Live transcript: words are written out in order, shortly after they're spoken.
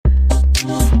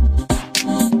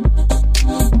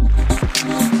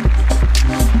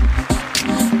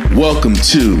Welcome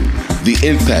to the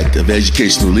Impact of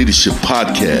Educational Leadership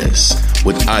podcast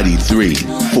with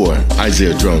ID3 for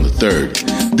Isaiah Jerome III.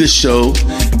 This show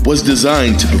was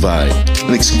designed to provide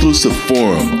an exclusive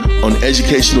forum on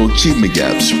educational achievement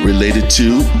gaps related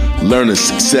to learner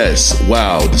success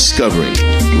while discovering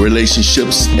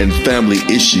relationships and family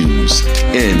issues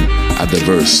in a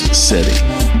diverse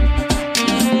setting.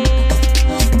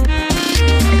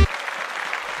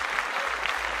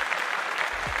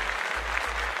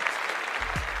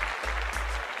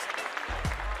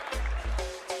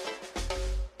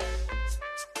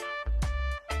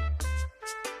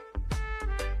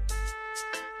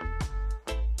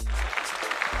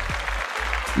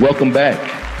 Welcome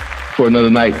back for another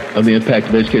night of the Impact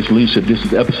of Educational Leadership. This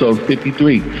is episode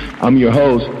 53. I'm your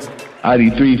host,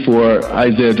 ID3 for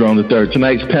Isaiah Jerome III.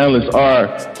 Tonight's panelists are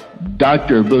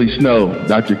Dr. Billy Snow,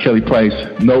 Dr. Kelly Price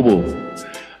Noble,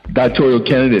 doctoral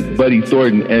candidate Buddy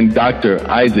Thornton, and Dr.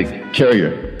 Isaac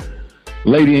Carrier.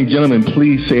 Ladies and gentlemen,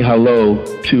 please say hello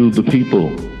to the people.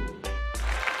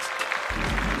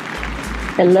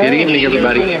 Hello. Good evening,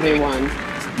 everybody. Good evening, everyone.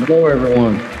 Hello,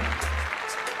 everyone.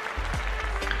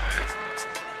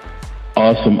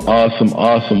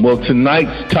 Awesome. Well,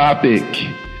 tonight's topic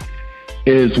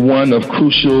is one of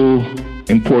crucial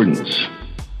importance.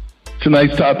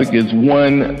 Tonight's topic is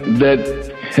one that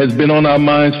has been on our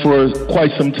minds for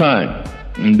quite some time,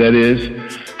 and that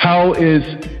is, how is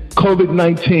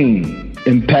COVID-19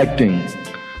 impacting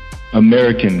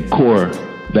American core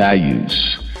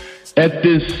values? At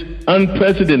this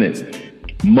unprecedented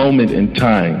moment in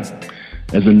time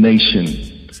as a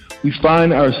nation, we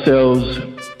find ourselves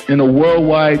in a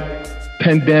worldwide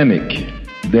pandemic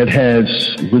that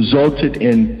has resulted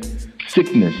in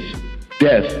sickness,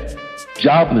 death,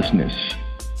 joblessness,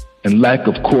 and lack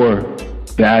of core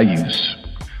values.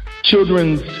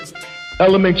 Children's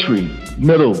elementary,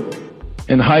 middle,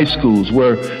 and high schools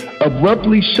were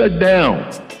abruptly shut down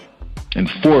and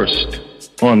forced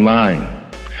online.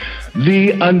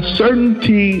 The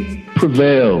uncertainty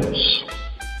prevails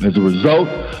as a result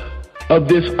of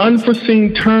this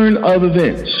unforeseen turn of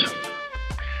events.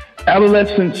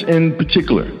 Adolescents in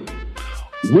particular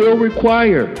will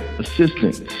require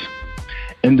assistance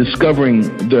in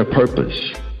discovering their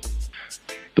purpose.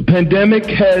 The pandemic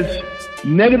has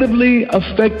negatively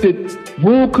affected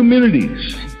rural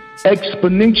communities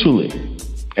exponentially,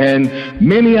 and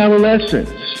many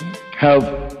adolescents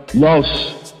have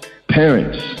lost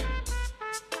parents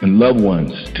and loved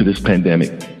ones to this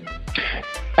pandemic.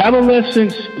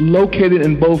 Adolescents located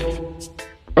in both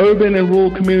urban and rural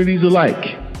communities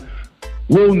alike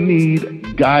will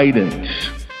need guidance.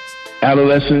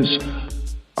 Adolescents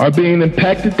are being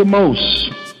impacted the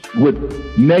most with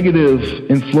negative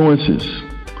influences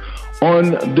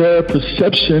on their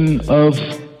perception of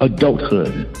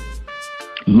adulthood,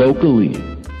 locally,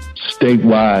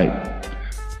 statewide,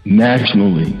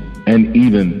 nationally, and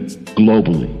even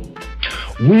globally.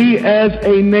 We as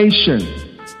a nation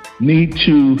need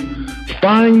to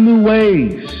find new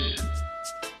ways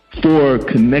for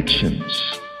connections,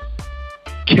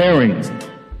 caring,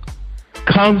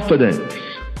 confidence,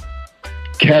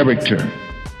 character,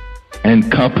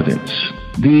 and competence.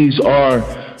 These are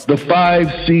the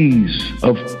 5 C's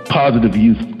of positive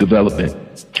youth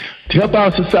development to help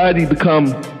our society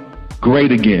become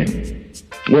great again.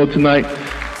 Well, tonight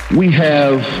we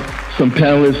have some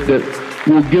panelists that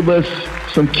will give us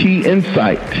some key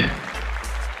insight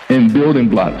and building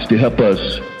blocks to help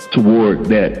us toward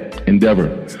that endeavor.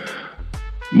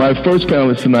 My first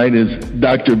panelist tonight is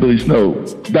Dr. Billy Snow.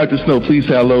 Dr. Snow, please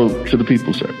say hello to the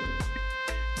people, sir.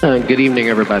 Good evening,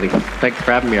 everybody. Thanks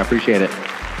for having me. I appreciate it.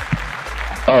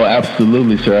 Oh,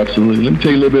 absolutely, sir. Absolutely. Let me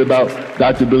tell you a little bit about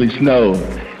Dr. Billy Snow.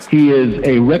 He is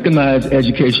a recognized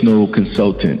educational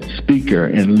consultant, speaker,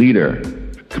 and leader,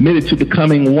 committed to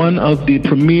becoming one of the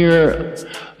premier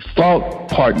thought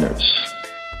partners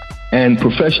and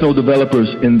professional developers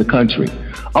in the country,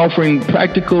 offering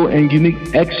practical and unique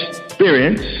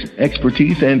experience,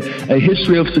 expertise, and a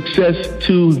history of success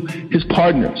to his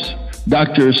partners.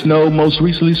 Dr. Snow most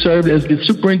recently served as the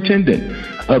superintendent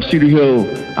of Cedar Hill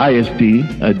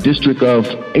ISD, a district of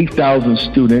 8,000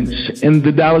 students in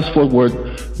the Dallas-Fort Worth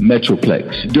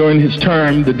Metroplex. During his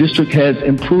term, the district has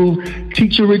improved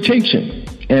teacher retention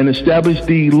and established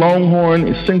the Longhorn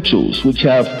Essentials, which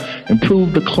have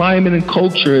improved the climate and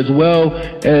culture as well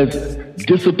as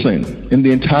discipline in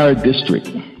the entire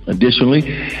district. Additionally,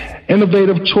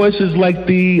 innovative choices like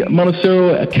the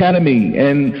Montessori Academy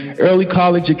and Early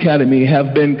College Academy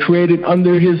have been created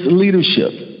under his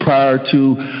leadership. Prior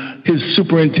to his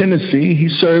superintendency, he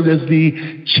served as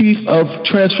the Chief of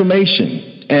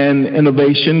Transformation and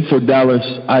Innovation for Dallas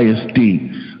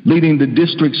ISD, leading the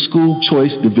district school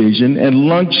choice division and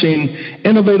launching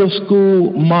innovative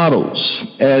school models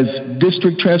as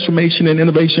district transformation and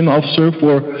innovation officer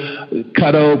for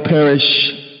Caddo Parish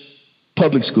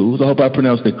Public Schools. I hope I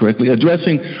pronounced that correctly.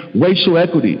 Addressing racial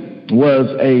equity was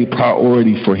a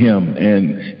priority for him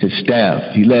and his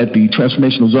staff. He led the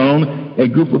Transformational Zone, a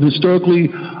group of historically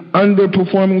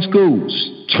underperforming schools,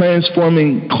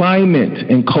 transforming climate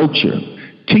and culture,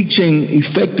 teaching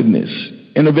effectiveness,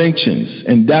 interventions,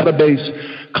 and database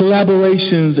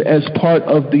collaborations as part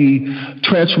of the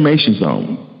Transformation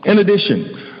Zone. In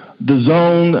addition, the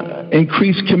zone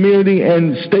increased community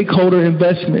and stakeholder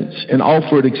investments and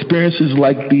offered experiences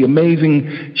like the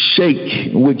Amazing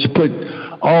Shake, which put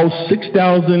all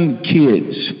 6,000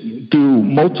 kids through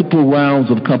multiple rounds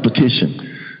of competition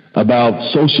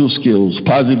about social skills,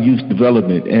 positive youth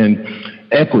development, and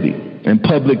equity and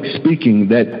public speaking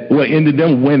that ended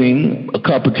them winning a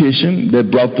competition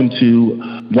that brought them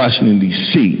to Washington,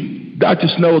 D.C. Dr.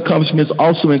 Snow's accomplishments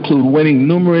also include winning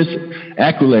numerous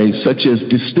accolades such as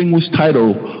Distinguished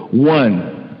Title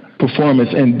I performance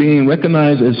and being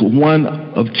recognized as one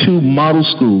of 2 model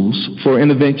schools for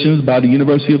interventions by the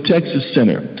University of Texas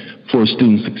Center for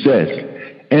Student Success.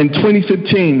 In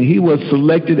 2015, he was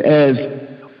selected as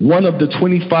one of the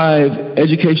 25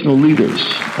 educational leaders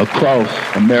across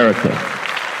America.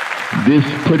 This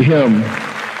put him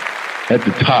at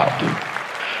the top.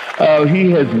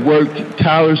 He has worked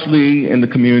tirelessly in the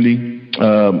community.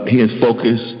 He has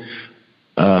focused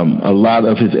a lot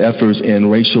of his efforts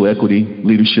in racial equity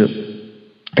leadership.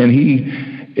 And he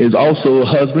is also a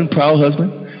husband, proud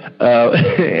husband,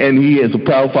 and he is a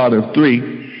proud father of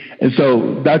 3. And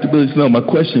so, Dr. Billy Snow, my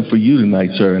question for you tonight,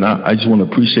 sir, and I just want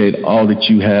to appreciate all that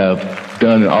you have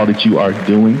done and all that you are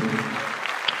doing.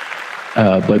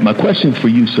 But my question for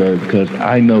you, sir, because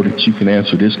I know that you can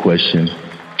answer this question,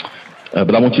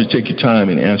 but I want you to take your time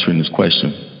in answering this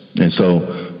question. And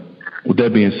so, with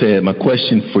that being said, my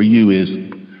question for you is,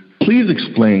 please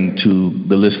explain to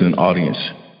the listening audience,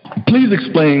 please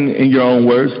explain in your own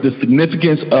words the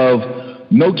significance of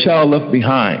No Child Left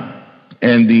Behind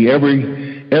and the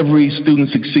Every Student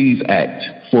Succeeds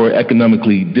Act for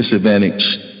economically disadvantaged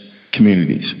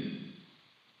communities.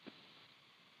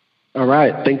 All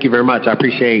right. Thank you very much. I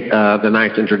appreciate the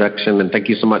nice introduction, and thank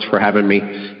you so much for having me.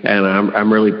 And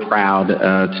I'm really proud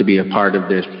to be a part of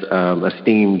this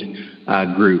esteemed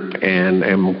group, and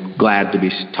am glad to be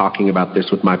talking about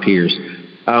this with my peers.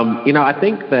 I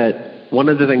think that one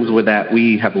of the things with that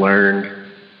we have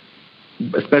learned,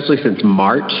 especially since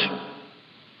March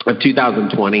of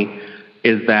 2020,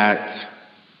 is that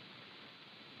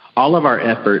all of our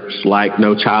efforts, like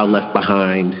No Child Left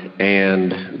Behind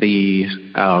and the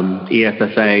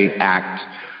ESSA Act,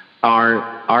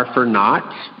 are for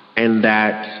naught, and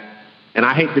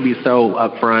I hate to be so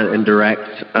upfront and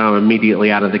direct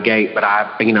immediately out of the gate, but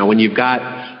when you've got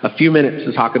a few minutes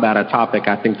to talk about a topic,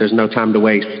 I think there's no time to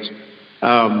waste.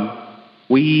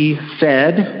 We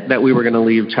said that we were going to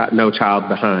leave no child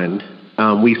behind.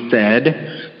 We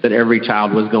said that every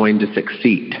child was going to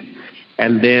succeed.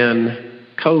 And then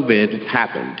COVID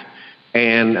happened.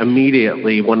 And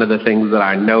immediately, one of the things that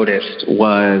I noticed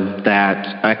was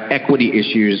that equity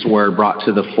issues were brought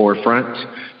to the forefront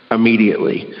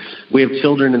immediately. We have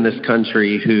children in this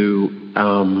country who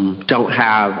don't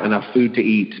have enough food to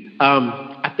eat.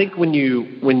 I think when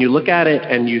you look at it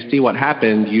and you see what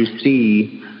happened, you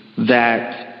see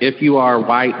that if you are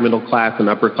white, middle class, and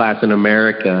upper class in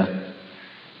America,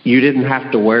 you didn't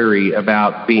have to worry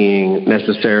about being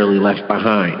necessarily left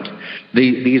behind.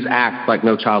 These acts, like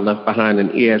No Child Left Behind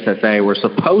and ESSA, were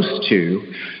supposed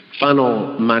to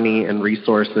funnel money and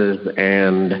resources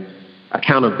and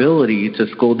accountability to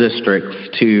school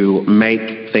districts to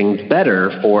make things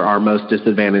better for our most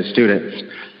disadvantaged students.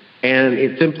 And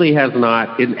it simply has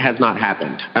not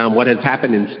happened. What has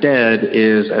happened instead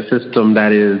is a system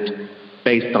that is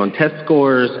based on test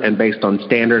scores and based on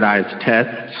standardized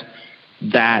tests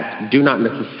that do not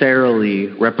necessarily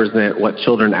represent what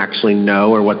children actually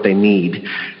know or what they need.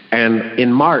 And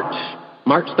in March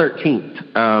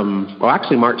 13th, March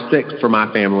 6th for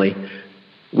my family,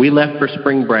 we left for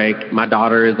spring break. My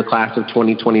daughter is a class of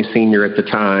 2020 senior at the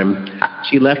time.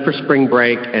 She left for spring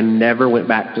break and never went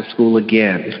back to school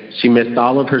again. She missed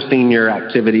all of her senior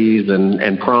activities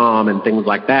and prom and things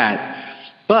like that.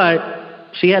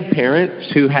 But she had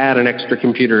parents who had an extra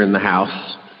computer in the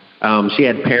house. She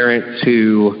had parents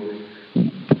who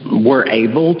were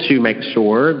able to make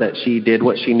sure that she did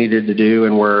what she needed to do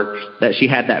and that she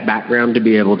had that background to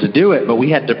be able to do it. But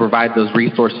we had to provide those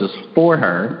resources for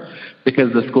her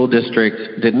because the school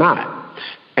district did not.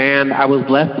 And I was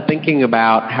left thinking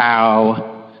about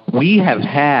how we have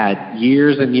had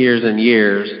years and years and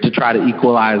years to try to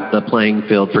equalize the playing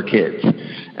field for kids,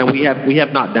 and we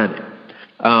have not done it.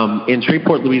 In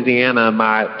Shreveport, Louisiana,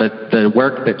 the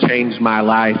work that changed my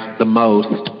life the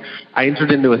most, I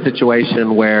entered into a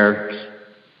situation where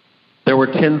there were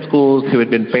 10 schools who had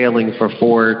been failing for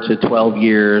 4 to 12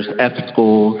 years, F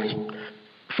schools,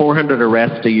 400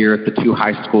 arrests a year at the 2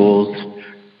 high schools,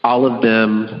 all of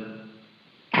them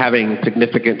having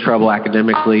significant trouble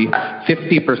academically.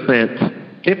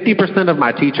 50% of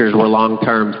my teachers were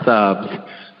long-term subs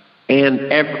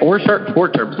or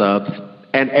short-term subs,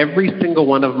 and every single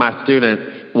one of my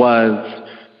students was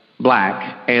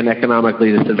Black and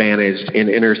economically disadvantaged in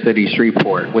inner-city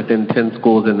Shreveport within 10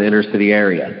 schools in the inner-city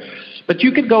area. But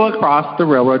you could go across the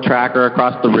railroad track or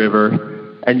across the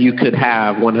river, and you could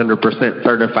have 100%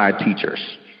 certified teachers.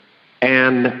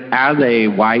 And as a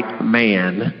white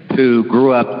man who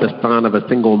grew up the son of a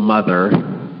single mother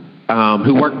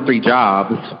who worked 3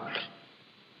 jobs,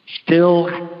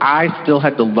 I still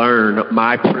had to learn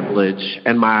my privilege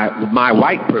and my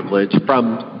white privilege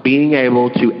from being able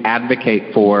to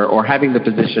advocate for or having the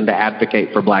position to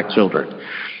advocate for Black children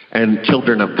and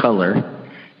children of color,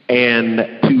 and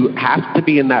to have to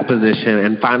be in that position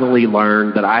and finally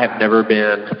learn that I have never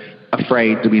been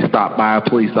afraid to be stopped by a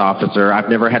police officer. I've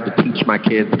never had to teach my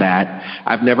kids that.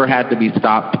 I've never had to be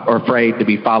stopped or afraid to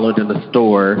be followed in the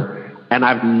store. And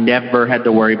I've never had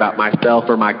to worry about myself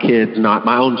or my kids, not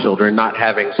my own children, not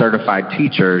having certified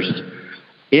teachers.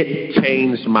 It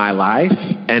changed my life,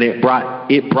 and it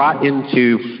brought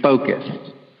into focus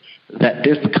that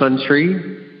this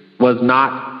country was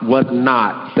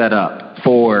not set up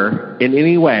for, in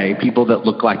any way, people that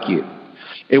look like you.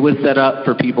 It was set up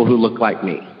for people who look like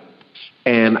me.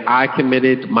 And I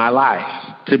committed my life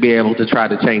to be able to try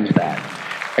to change that.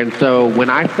 And so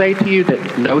when I say to you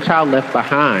that No Child Left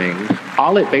Behind,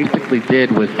 all it basically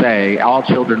did was say all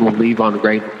children will read on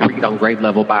grade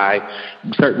level by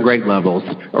certain grade levels,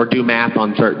 or do math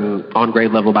on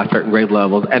grade level by certain grade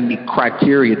levels. And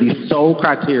the sole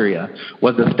criteria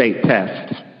was a state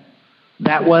test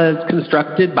that was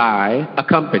constructed by a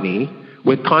company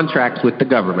with contracts with the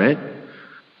government.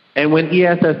 And when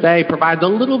ESSA provides a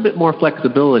little bit more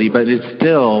flexibility, but is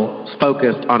still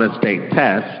focused on a state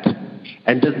test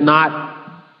and does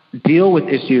not deal with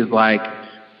issues like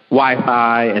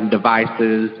Wi-Fi and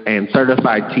devices and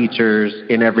certified teachers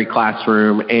in every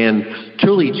classroom and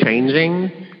truly changing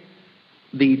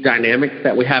the dynamics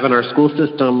that we have in our school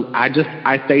system,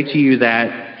 I say to you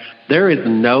that there is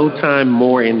no time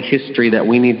more in history that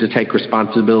we need to take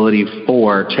responsibility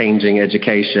for changing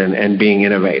education and being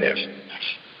innovative.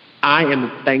 I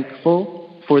am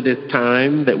thankful for this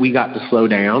time that we got to slow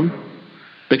down,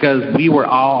 because we were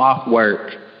all off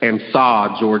work and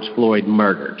saw George Floyd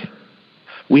murdered.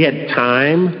 We had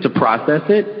time to process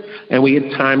it, and we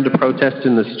had time to protest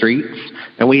in the streets,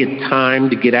 and we had time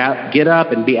to get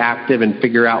up and be active and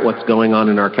figure out what's going on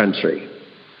in our country.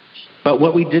 But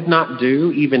what we did not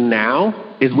do, even now,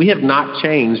 is we have not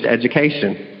changed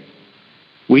education.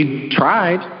 We've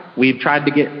tried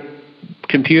to get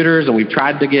computers, and we've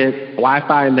tried to get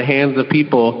Wi-Fi in the hands of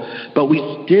people, but we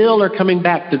still are coming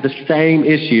back to the same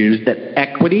issues, that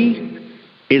equity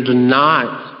is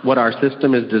not what our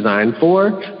system is designed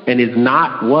for and is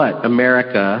not what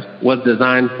America was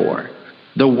designed for.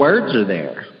 The words are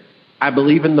there. I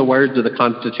believe in the words of the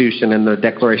Constitution and the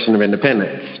Declaration of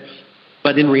Independence,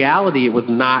 but in reality, it was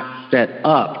not set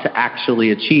up to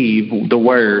actually achieve the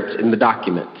words in the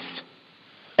documents.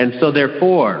 And so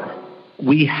therefore,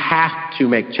 we have to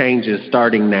make changes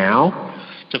starting now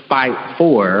to fight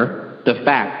for the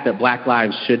fact that Black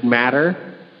lives should matter,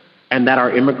 and that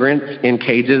our immigrants in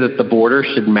cages at the border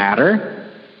should matter,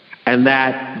 and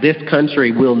that this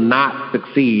country will not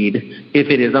succeed if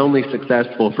it is only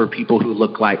successful for people who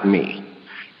look like me.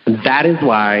 And that is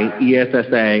why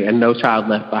ESSA and No Child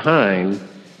Left Behind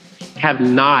have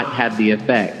not had the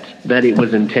effect that it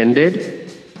was intended,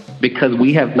 because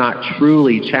we have not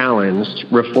truly challenged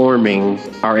reforming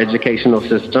our educational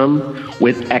system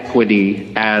with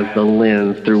equity as the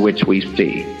lens through which we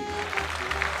see.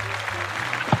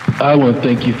 I want to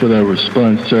thank you for that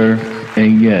response, sir.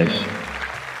 And yes,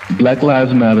 Black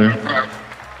Lives Matter,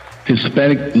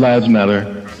 Hispanic lives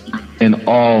matter, and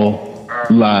all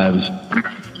lives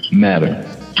matter.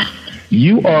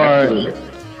 You are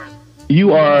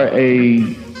a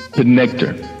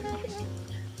connector.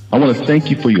 I want to thank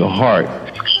you for your heart,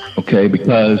 okay?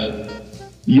 Because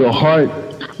your heart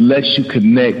lets you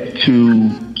connect to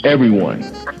everyone,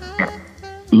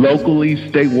 locally,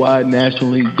 statewide,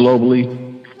 nationally, globally.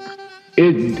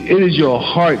 It is your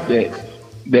heart that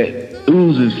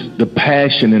oozes the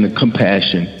passion and the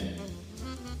compassion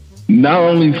not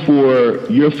only for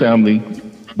your family,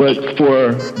 but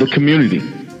for the community.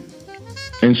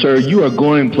 And sir, you are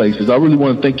going places. I really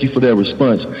want to thank you for that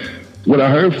response. What I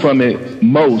heard from it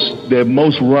that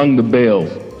most rung the bell,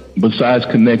 besides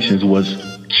connections, was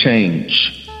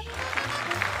change.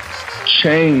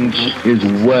 Change is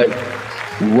what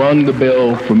rung the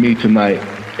bell for me tonight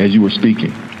as you were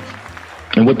speaking.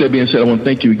 And with that being said, I want to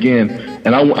thank you again.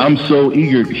 And I'm so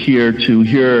eager here to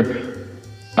hear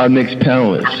our next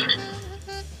panelist.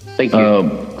 Thank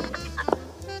you.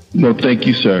 No, thank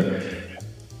you, sir.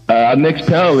 Our next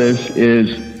panelist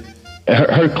is,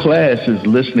 her class is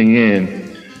listening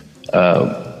in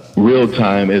real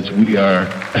time as we are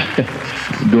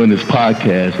doing this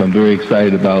podcast. I'm very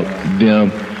excited about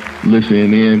them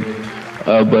listening in.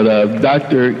 But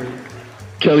Dr.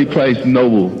 Kelly Price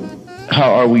Noble,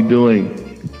 how are we doing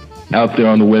out there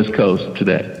on the West Coast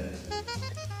today?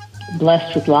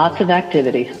 Blessed with lots of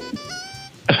activity.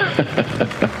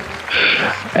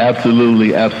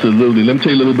 Absolutely, absolutely. Let me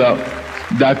tell you a little about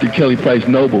Dr. Kelly Price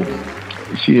Noble.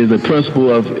 She is a principal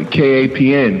of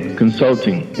KAPN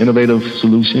Consulting, Innovative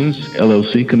Solutions,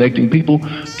 LLC, connecting people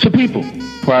to people.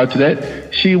 Prior to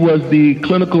that, she was the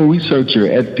clinical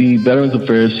researcher at the Veterans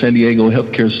Affairs San Diego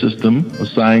Healthcare System,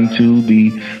 assigned to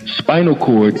the Spinal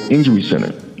Cord Injury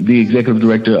Center, the executive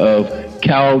director of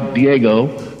Cal Diego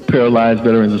Paralyzed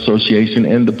Veterans Association,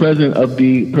 and the president of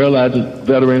the Paralyzed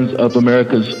Veterans of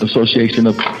America's Association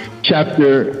of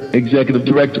Chapter Executive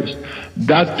Directors.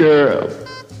 Dr.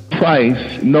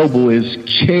 Price Noble is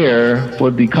chair for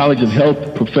the College of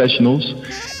Health Professionals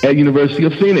at University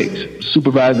of Phoenix,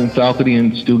 supervising faculty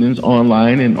and students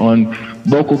online and on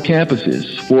local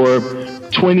campuses for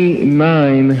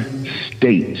 29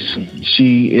 states.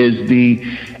 She is the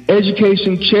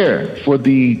education chair for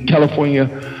the California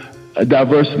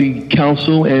Diversity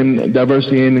Council and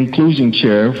Diversity and Inclusion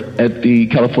chair at the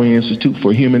California Institute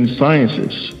for Human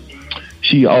Sciences.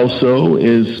 She also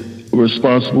is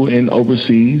responsible and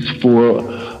oversees for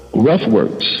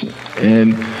RoughWorks.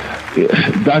 And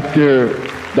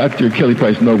Dr. Kelly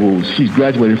Price Noble, she's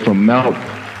graduated from Mount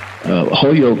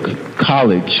Holyoke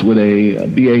College with a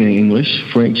BA in English,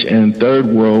 French, and Third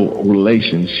World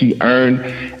Relations. She earned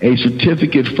a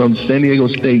certificate from San Diego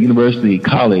State University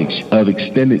College of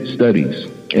Extended Studies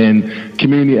in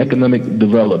Community Economic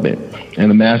Development,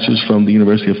 and a master's from the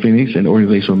University of Phoenix in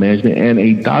Organizational Management, and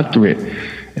a doctorate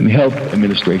in Health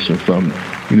Administration from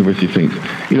University of Phoenix.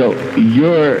 You know,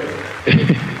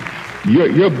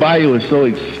 your bio is so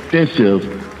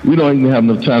extensive, we don't even have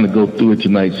enough time to go through it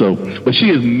tonight. So, but she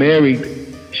is married.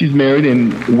 She's married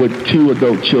and with 2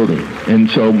 adult children.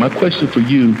 And so my question for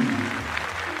you,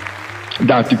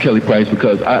 Dr. Kelly Price,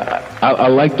 because I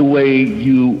like the way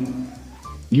you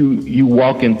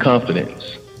walk in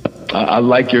confidence. I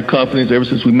like your confidence. Ever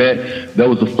since we met, that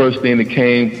was the first thing that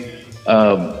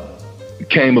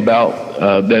came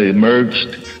about, that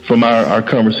emerged from our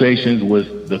conversations, was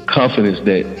the confidence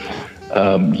that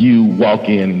you walk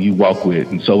in and you walk with.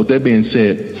 And so with that being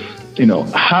said, you know,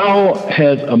 how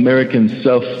has American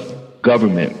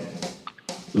self-government,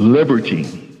 liberty,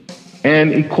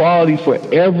 and equality for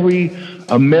every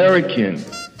American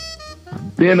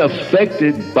been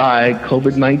affected by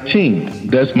COVID-19?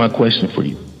 That's my question for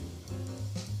you.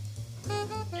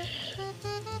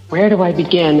 Where do I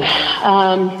begin?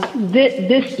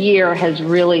 This year has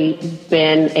really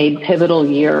been a pivotal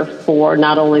year for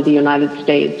not only the United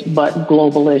States, but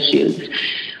global issues.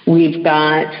 We've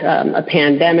got a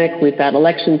pandemic, we've got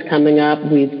elections coming up,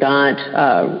 we've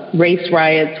got race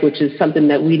riots, which is something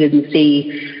that we haven't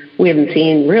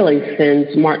seen really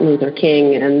since Martin Luther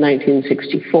King in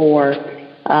 1964,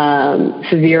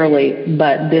 severely,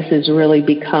 but this has really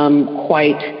become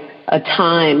quite a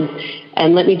time.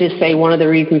 And let me just say, one of the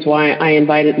reasons why I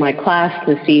invited my class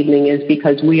this evening is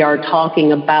because we are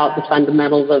talking about the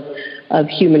fundamentals of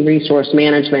human resource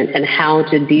management and how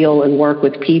to deal and work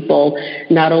with people,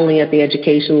 not only at the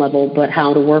education level, but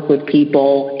how to work with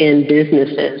people in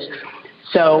businesses.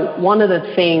 So one of the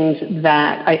things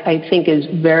that I think is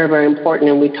very, very important,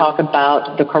 and we talk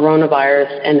about the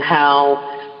coronavirus and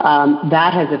how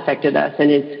that has affected us,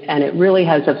 and it really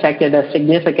has affected us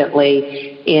significantly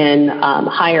in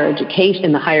higher education,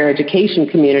 in the higher education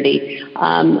community,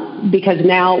 because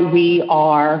now we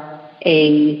are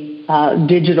a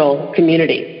digital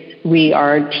community. We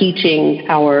are teaching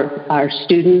our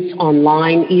students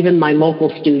online. Even my local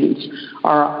students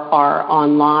are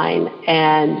online,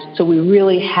 and so we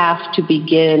really have to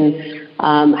begin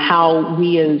how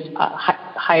we as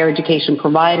higher education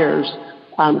providers,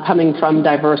 coming from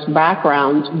diverse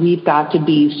backgrounds, we've got to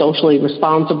be socially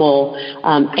responsible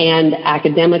and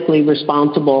academically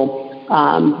responsible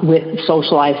with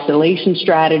social isolation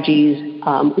strategies,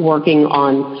 working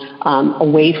on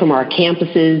away from our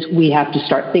campuses. We have to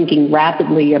start thinking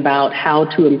rapidly about how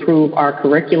to improve our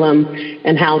curriculum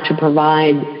and how to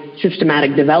provide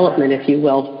systematic development, if you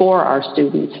will, for our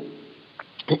students.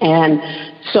 And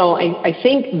so I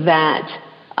think that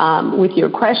with your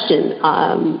question,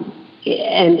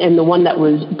 and the one that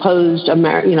was posed,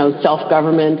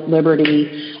 self-government,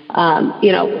 liberty,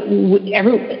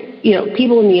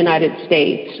 people in the United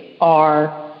States are,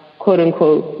 quote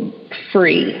unquote,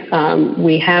 free.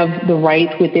 We have the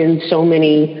right within so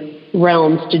many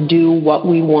realms to do what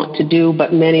we want to do,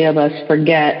 but many of us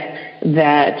forget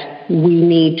that we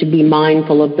need to be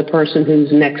mindful of the person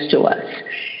who's next to us.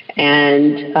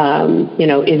 And,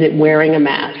 is it wearing a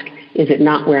mask? Is it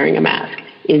not wearing a mask?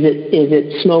 Is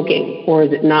it smoking or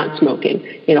is it not smoking?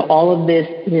 All of this,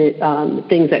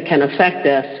 things that can affect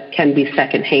us can be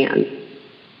secondhand.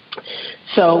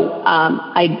 So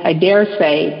I dare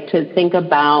say to think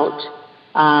about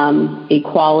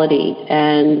equality.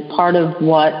 And part of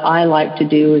what I like to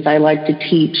do is I like to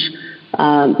teach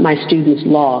my students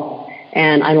law.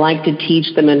 And I like to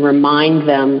teach them and remind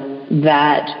them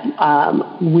that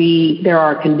there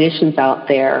are conditions out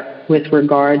there with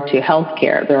regard to health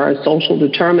care. There are social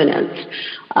determinants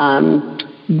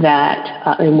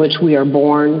that in which we are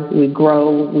born, we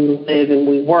grow, we live, and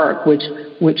we work,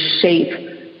 which shape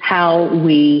how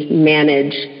we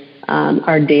manage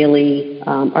our daily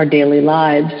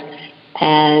lives.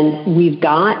 And we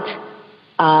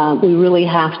really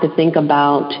have to think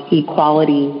about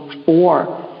equality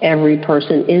for every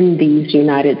person in these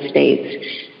United States.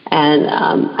 And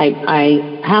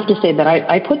I have to say that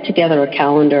I put together a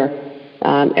calendar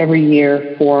every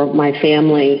year for my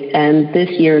family, and this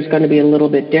year is going to be a little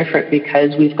bit different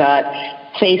because we've got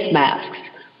face masks.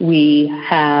 We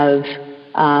have,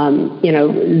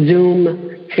 Zoom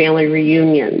family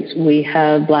reunions. We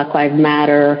have Black Lives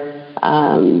Matter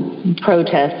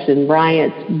protests and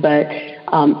riots. But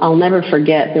I'll never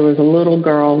forget, there was a little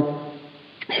girl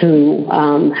who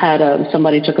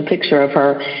somebody took a picture of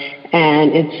her,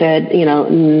 and it said,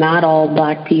 not all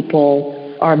black people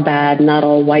are bad, not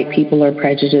all white people are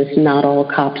prejudiced, not all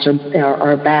cops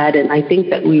are bad. And I think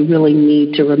that we really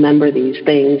need to remember these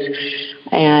things,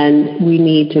 and we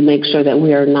need to make sure that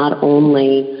we are not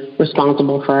only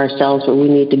responsible for ourselves, but we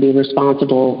need to be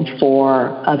responsible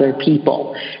for other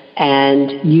people.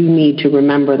 And you need to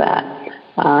remember that.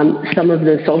 Some of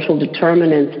the social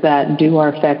determinants that do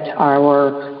affect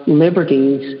our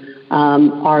liberties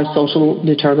are social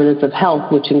determinants of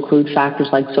health, which include factors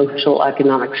like social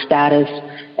economic status,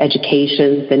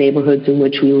 education, the neighborhoods in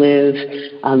which we live,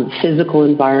 physical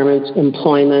environments,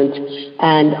 employment,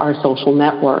 and our social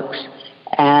networks.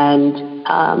 And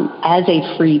as a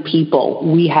free people,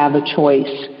 we have a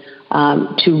choice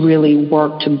to really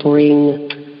work to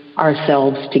bring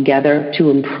ourselves together, to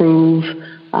improve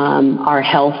our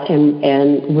health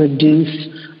and reduce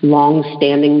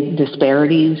long-standing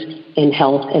disparities in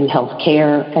health and health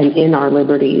care and in our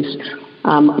liberties.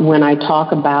 When I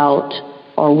talk about,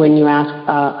 or when you ask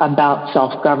about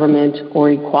self-government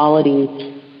or equality,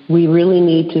 we really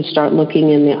need to start looking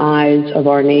in the eyes of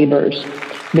our neighbors.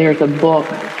 There's a book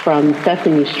from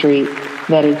Sesame Street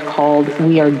that is called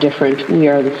We Are Different, We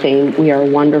Are the Same, We Are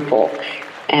Wonderful.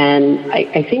 And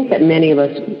I think that many of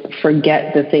us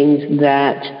forget the things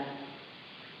that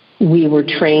we were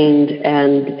trained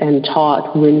and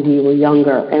taught when we were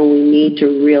younger, and we need to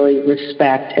really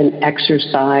respect and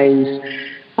exercise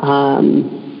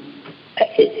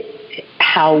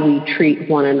how we treat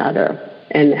one another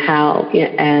and how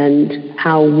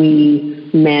we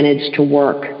manage to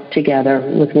work together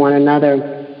with one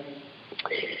another.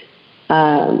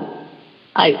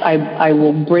 I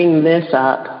will bring this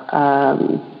up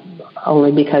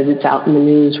only because it's out in the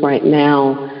news right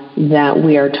now, that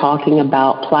we are talking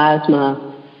about plasma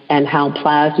and how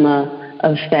plasma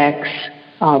affects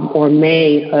or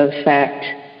may affect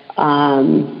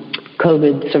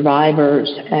COVID survivors.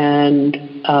 And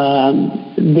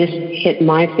this hit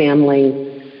my family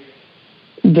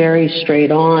very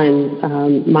straight on.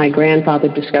 My grandfather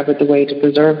discovered the way to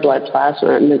preserve blood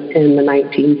plasma in the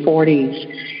 1940s.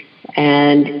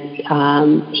 And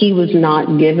he was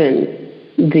not given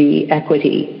the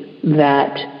equity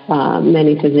that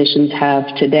many physicians have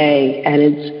today. And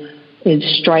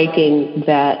it's striking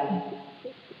that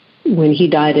when he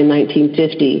died in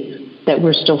 1950, that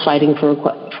we're still fighting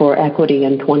for equity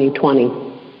in 2020.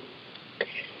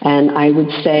 And I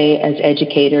would say, as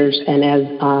educators and as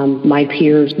my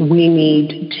peers, we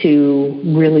need to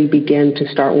really begin to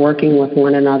start working with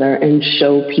one another and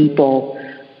show people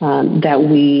that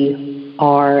we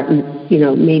are,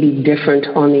 maybe different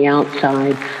on the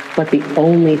outside, but the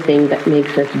only thing that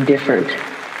makes us different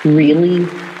really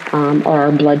are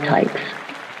our blood types.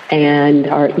 And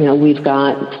we've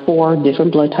got 4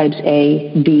 different blood types,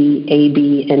 A, B,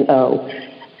 AB, and O.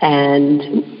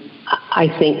 And I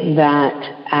think that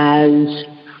as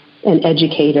an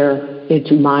educator,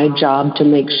 it's my job to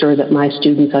make sure that my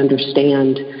students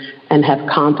understand and have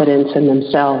confidence in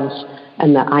themselves,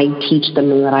 and that I teach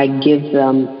them and that I give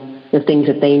them the things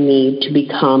that they need to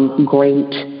become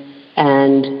great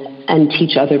and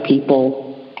teach other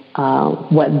people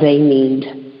what they need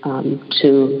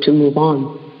to move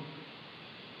on.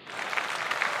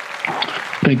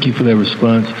 Thank you for that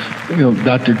response.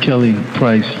 Dr. Kelly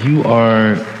Price, you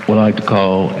are what I like to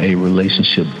call a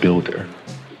relationship builder.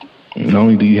 Not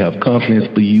only do you have confidence,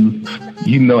 but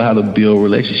you know how to build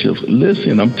relationships.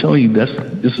 Listen, I'm telling you,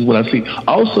 this is what I see.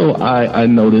 Also, I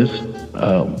notice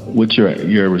with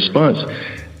your response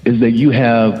is that you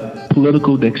have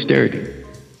political dexterity,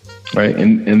 right?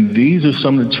 And these are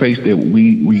some of the traits that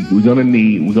we're going to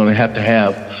need, we're going to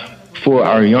have for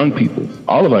our young people,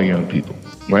 all of our young people,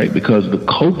 right? Because the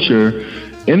culture,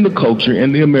 in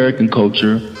the American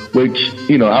culture, which,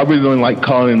 I really don't like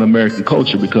calling it American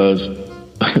culture because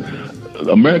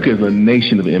America is a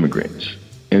nation of immigrants.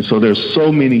 And so there's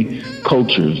so many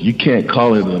cultures. You can't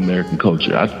call it an American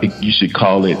culture. I think you should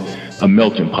call it a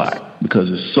melting pot because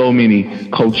there's so many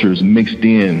cultures mixed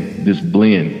in this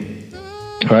blend,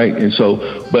 right? And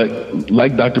so, but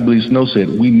like Dr. Billy Snow said,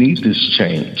 we need this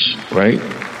change, right?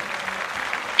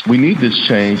 We need this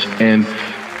change. And,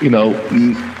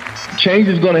 change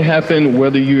is going to happen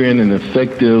whether you're in an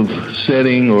effective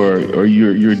setting or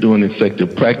you're doing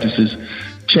effective practices.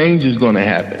 Change is going to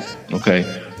happen, okay?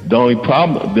 The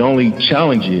only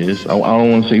challenge is, I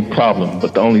don't want to say problem,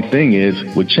 but the only thing is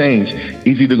with change,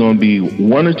 it's either going to be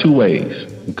one or two ways,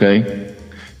 okay?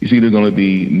 It's either going to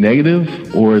be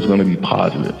negative or it's going to be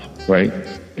positive, right?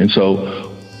 And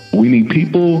so we need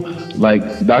people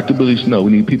like Dr. Billy Snow.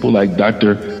 We need people like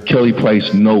Dr. Kelly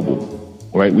Price Noble,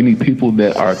 right? We need people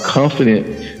that are confident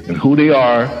in who they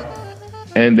are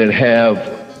and that have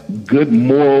good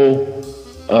moral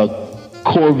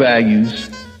core values,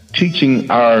 teaching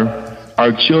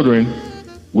our children,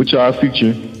 which are our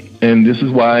future. And this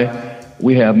is why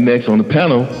we have next on the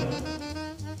panel,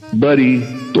 Buddy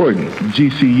Thornton,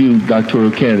 GCU doctoral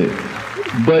candidate.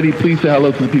 Buddy, please say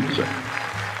hello to the people, sir.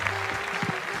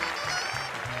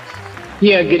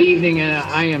 Yeah, good evening. And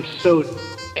I am so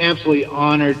absolutely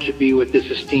honored to be with this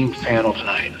esteemed panel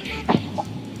tonight.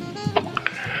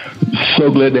 So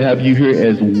glad to have you here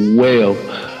as well.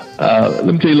 Let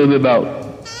me tell you a little bit about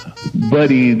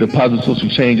Buddy, the Positive Social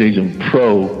Change Agent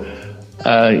Pro.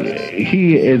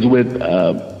 He is with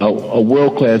a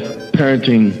world-class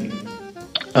parenting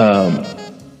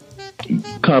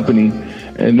company,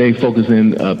 and they focus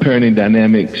in parenting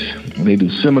dynamics. They do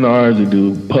seminars, they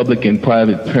do public and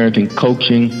private parenting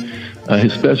coaching.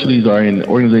 His specialties are in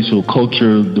organizational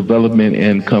culture development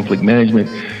and conflict management,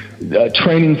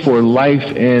 training for life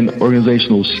and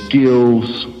organizational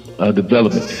skills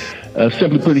development.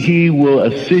 Simply put, he will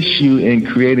assist you in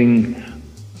creating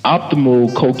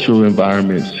optimal cultural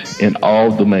environments in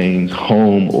all domains,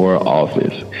 home or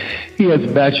office. He has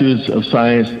a Bachelor's of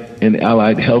Science in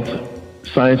Allied Health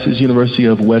Sciences, University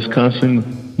of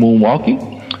Wisconsin, Milwaukee,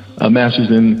 a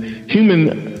Master's in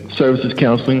Human Services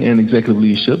Counseling and Executive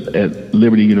Leadership at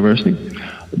Liberty University,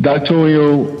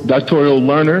 doctoral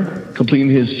learner, completing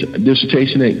his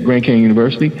dissertation at Grand Canyon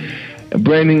University,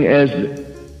 branding as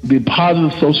the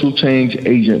Positive Social Change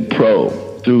Agent Pro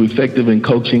through effective in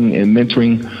coaching and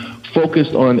mentoring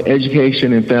focused on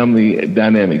education and family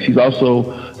dynamics. He's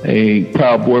also a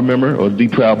proud board member, or the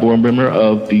proud board member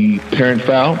of the Parent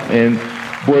File and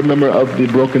board member of the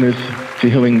Brokenness to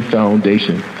Healing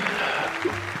Foundation.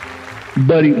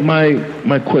 Buddy,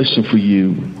 my question for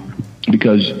you,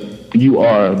 because you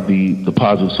are the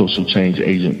Positive Social Change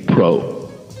Agent Pro,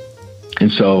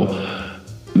 and so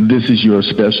this is your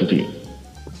specialty.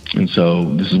 And so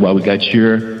this is why we got you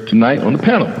here tonight on the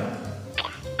panel.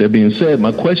 That being said,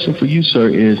 my question for you, sir,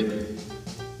 is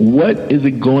what is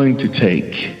it going to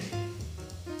take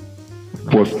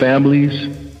for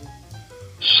families,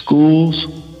 schools,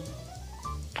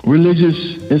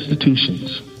 religious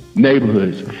institutions,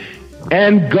 neighborhoods,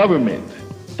 and government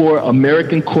for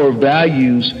American core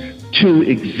values to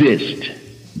exist?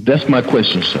 That's my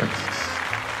question, sir.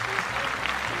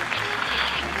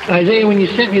 Isaiah, when you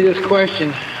sent me this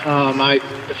question, my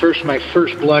first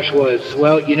blush was,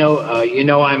 well,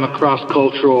 I'm a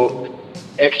cross-cultural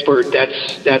expert.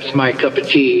 That's my cup of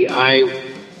tea. I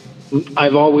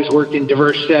I've always worked in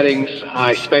diverse settings.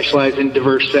 I specialize in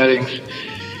diverse settings.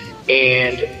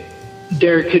 And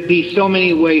there could be so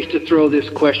many ways to throw this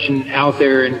question out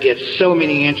there and get so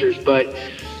many answers. But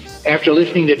after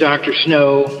listening to Dr.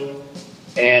 Snow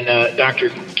and Dr.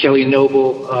 Kelly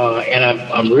Noble, and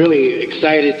I'm really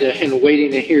excited and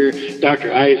waiting to hear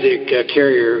Dr. Isaac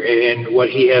Carrier and what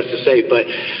he has to say. But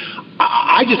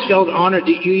I just felt honored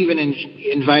that you even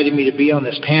invited me to be on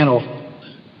this panel,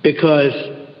 because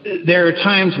there are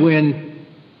times when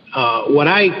what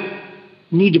I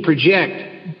need to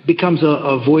project becomes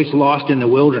a voice lost in the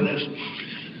wilderness.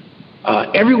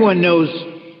 Everyone knows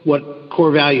what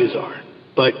core values are,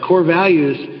 but core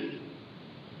values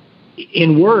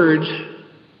in words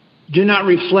do not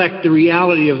reflect the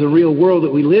reality of the real world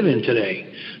that we live in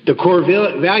today. The core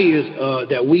values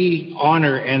that we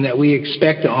honor and that we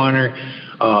expect to honor,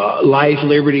 life,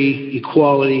 liberty,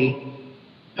 equality,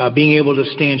 being able to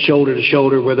stand shoulder to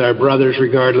shoulder with our brothers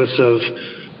regardless of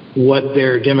what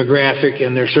their demographic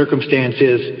and their circumstance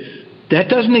is, that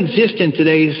doesn't exist in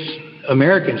today's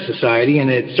American society, and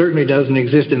it certainly doesn't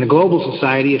exist in the global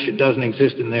society if it doesn't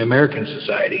exist in the American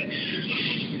society.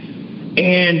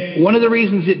 And one of the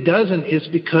reasons it doesn't is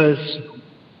because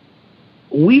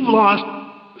we've lost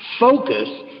focus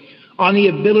on the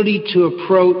ability to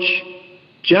approach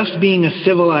just being a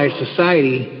civilized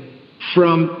society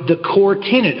from the core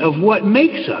tenet of what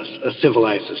makes us a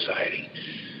civilized society.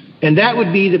 And that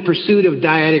would be the pursuit of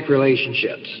dyadic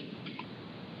relationships.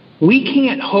 We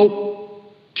can't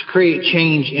hope to create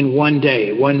change in one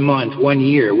day, 1 month, 1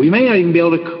 year. We may not even be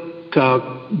able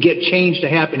to get change to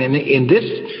happen in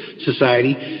this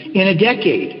society in a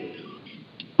decade.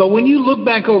 But when you look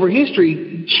back over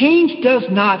history, change does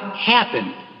not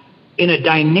happen in a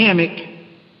dynamic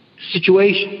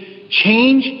situation.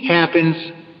 Change happens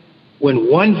when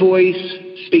one voice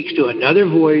speaks to another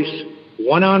voice,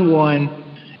 one-on-one,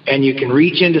 and you can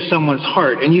reach into someone's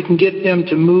heart and you can get them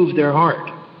to move their heart.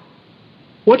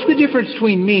 What's the difference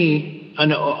between me,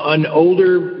 an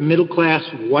older middle-class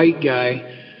white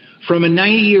guy, from a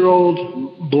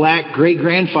 90-year-old black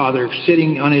great-grandfather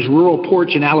sitting on his rural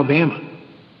porch in Alabama?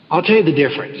 I'll tell you the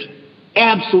difference.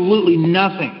 Absolutely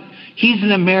nothing. He's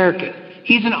an American.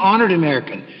 He's an honored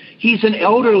American. He's an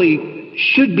elderly,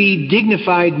 should be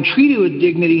dignified and treated with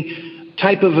dignity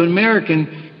type of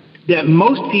American that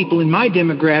most people in my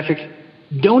demographic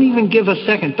don't even give a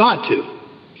second thought to.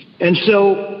 And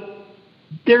so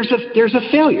there's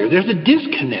a failure. There's a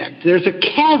disconnect. There's a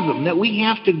chasm that we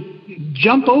have to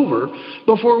jump over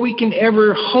before we can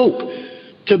ever hope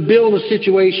to build a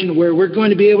situation where we're going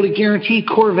to be able to guarantee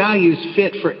core values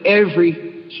fit for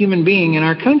every human being in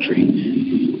our country.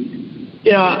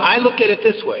 You know, I look at it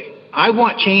this way. I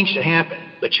want change to happen,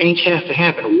 but change has to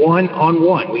happen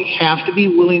one-on-one. We have to be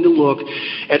willing to look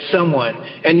at someone,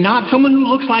 and not someone who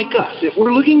looks like us. If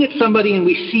we're looking at somebody and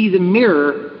we see the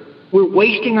mirror, we're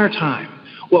wasting our time.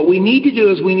 What we need to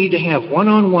do is we need to have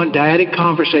one-on-one dyadic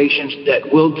conversations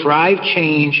that will drive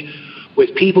change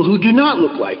with people who do not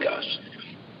look like us.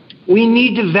 We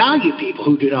need to value people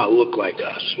who do not look like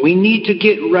us. We need to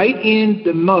get right in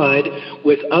the mud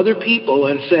with other people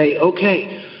and say,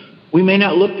 okay, we may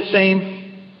not look the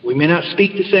same, we may not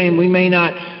speak the same, we may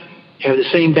not have the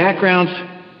same backgrounds.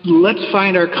 Let's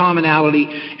find our commonality,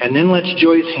 and then let's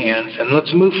join hands, and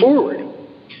let's move forward.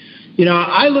 You know,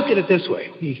 I look at it this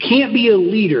way. You can't be a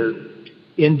leader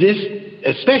in this,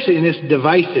 especially in this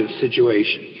divisive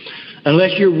situation,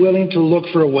 unless you're willing to look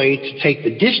for a way to take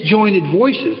the disjointed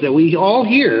voices that we all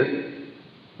hear,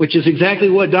 which is exactly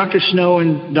what Dr. Snow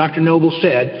and Dr. Noble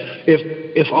said.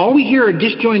 If all we hear are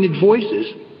disjointed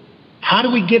voices, how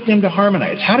do we get them to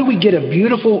harmonize? How do we get a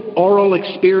beautiful oral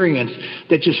experience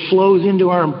that just flows into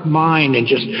our mind and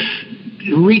just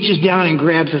reaches down and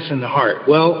grabs us in the heart?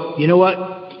 Well, you know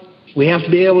what? We have to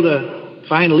be able to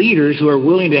find leaders who are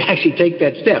willing to actually take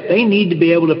that step. They need to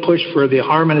be able to push for the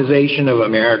harmonization of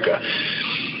America.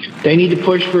 They need to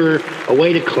push for a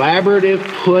way to collaborative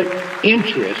put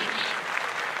interests,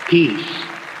 peace,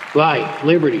 life,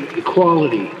 liberty,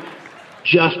 equality,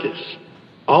 justice.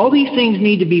 All these things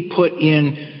need to be put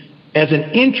in as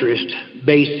an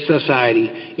interest-based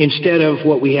society instead of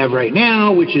what we have right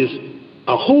now, which is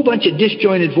a whole bunch of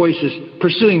disjointed voices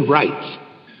pursuing rights.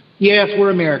 Yes, we're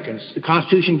Americans. The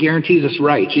Constitution guarantees us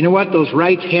rights. You know what? Those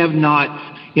rights have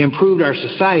not improved our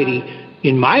society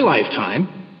in my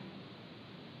lifetime.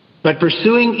 But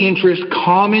pursuing interests,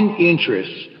 common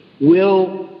interests,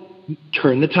 will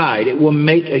turn the tide. It will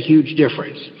make a huge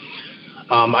difference.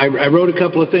 I wrote a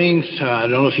couple of things. I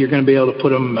don't know if you're going to be able to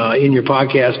put them in your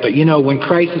podcast, but, you know, when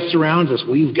crisis surrounds us,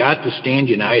 we've got to stand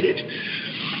united.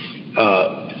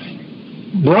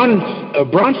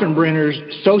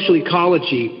 Bronfenbrenner's social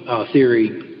ecology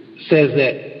theory says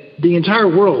that the entire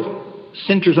world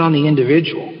centers on the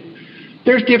individual.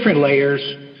 There's different layers.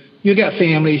 You've got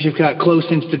families, you've got close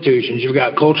institutions, you've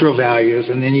got cultural values,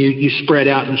 and then you spread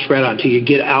out until you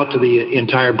get out to the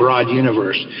entire broad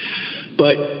universe.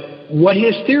 But what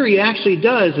his theory actually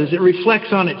does is it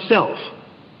reflects on itself.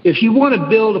 If you want to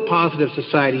build a positive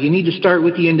society, you need to start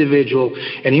with the individual,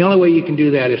 and the only way you can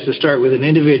do that is to start with an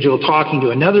individual talking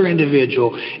to another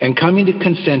individual and coming to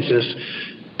consensus,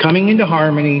 coming into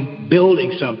harmony,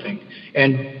 building something.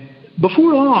 And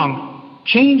before long,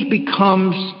 change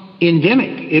becomes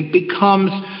endemic. It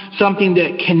becomes something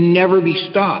that can never be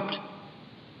stopped.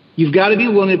 You've got to be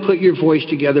willing to put your voice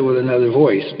together with another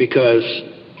voice, because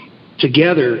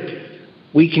together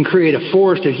we can create a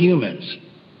forest of humans.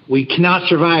 We cannot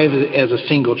survive as a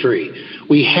single tree.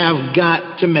 We have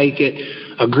got to make it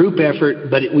a group effort,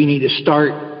 but we need to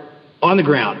start on the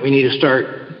ground. We need to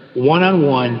start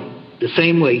one-on-one, the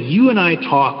same way you and I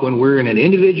talk when we're in an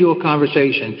individual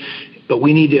conversation, but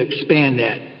we need to expand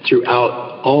that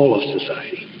throughout all of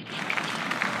society.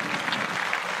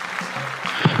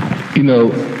 You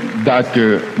know,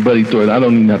 Dr. Buddy Thornton, I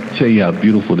don't even have to tell you how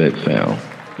beautiful that sounds.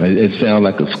 It sounds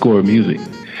like a score of music.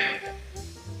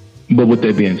 But with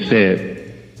that being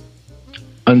said,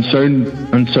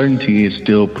 uncertainty is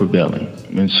still prevailing.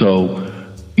 And so,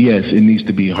 yes, it needs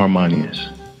to be harmonious.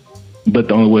 But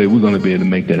the only way we're going to be able to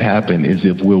make that happen is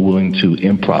if we're willing to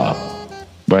improv,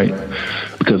 right?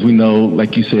 Because we know,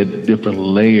 like you said, different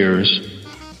layers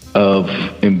of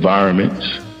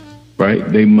environments, right?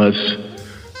 They must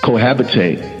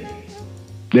cohabitate.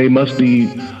 They must be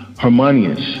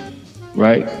harmonious,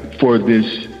 right? For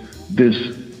this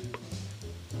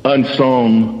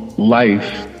unsung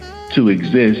life to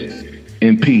exist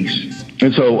in peace.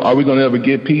 And so are we going to ever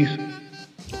get peace?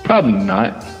 Probably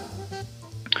not.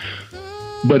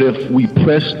 But if we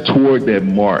press toward that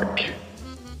mark,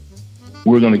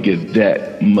 we're going to get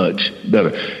that much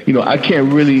better. You know, I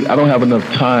don't have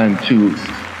enough time to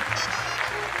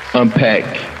unpack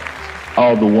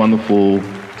all the wonderful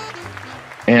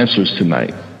answers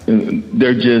tonight.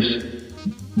 They're just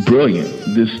brilliant.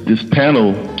 This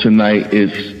panel tonight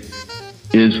is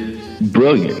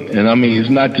brilliant, and I mean, it's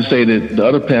not to say that the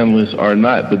other panelists are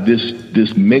not, but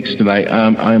this mix tonight,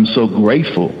 I am so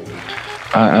grateful.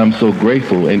 I'm so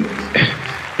grateful, and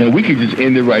we could just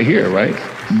end it right here, right?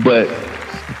 But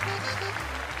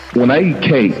when I eat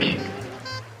cake,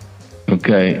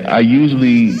 okay, I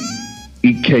usually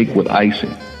eat cake with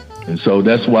icing, and so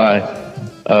that's why.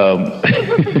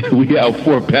 We have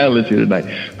 4 panelists here tonight,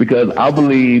 because I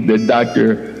believe that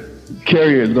Dr.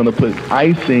 Carrier is going to put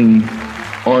icing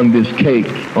on this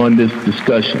cake, on this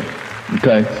discussion,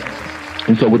 okay?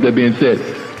 And so with that being said,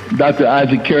 Dr.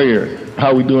 Isaac Carrier,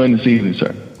 how are we doing this evening,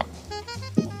 sir?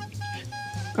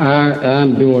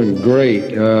 I'm doing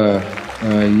great. You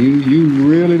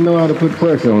really know how to put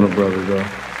pressure on a brother, though.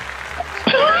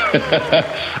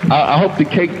 I hope the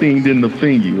cake thing didn't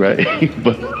offend you, right?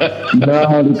 But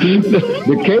no,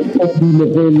 the cake doesn't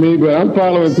offend me, but I'm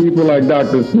following people like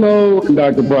Dr. Snow and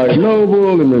Dr. Bryce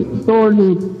Noble and Mr.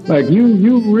 Thornton. Like,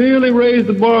 you really raised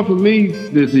the bar for me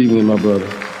this evening, my brother.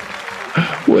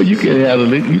 Well, you can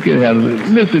handle it. You can handle it.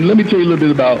 Listen, let me tell you a little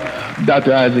bit about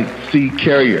Dr. Isaac C.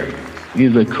 Carrier.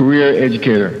 He's a career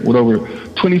educator with over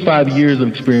 25 years of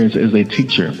experience as a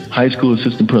teacher, high school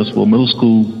assistant principal, middle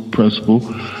school principal,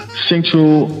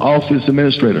 central office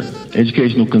administrator,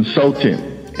 educational consultant,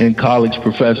 and college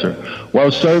professor.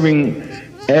 While serving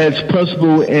as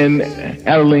principal in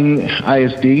Adeling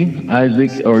ISD,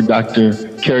 Isaac, or Dr.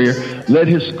 Carrier, led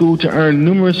his school to earn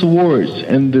numerous awards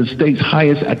and the state's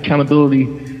highest accountability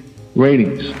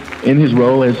ratings. In his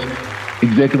role as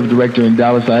executive director in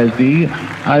Dallas ISD,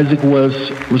 Isaac was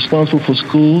responsible for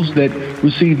schools that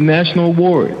received national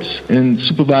awards and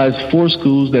supervised 4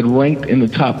 schools that ranked in the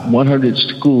top 100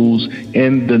 schools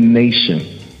in the nation.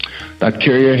 Dr.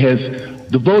 Carrier has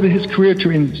devoted his career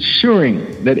to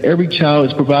ensuring that every child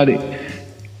is provided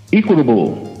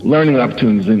equitable learning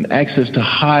opportunities and access to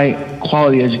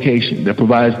high-quality education that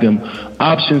provides them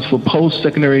options for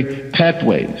post-secondary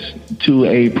pathways to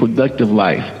a productive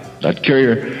life. Dr.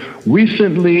 Carrier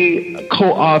recently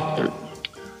co-authored,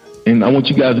 and I want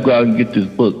you guys to go out and get this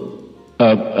book,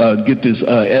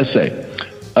 essay,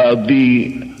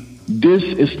 the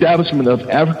Disestablishment of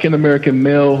African American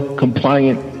Male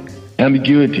Compliant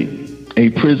Ambiguity, a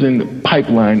Prison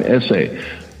Pipeline essay.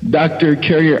 Dr.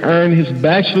 Carrier earned his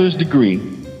bachelor's degree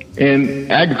in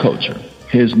agriculture,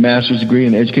 his master's degree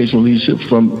in educational leadership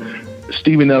from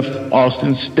Stephen F.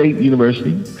 Austin State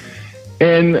University,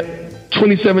 and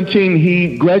 2017,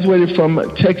 he graduated from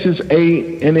Texas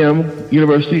A&M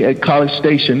University at College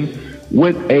Station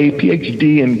with a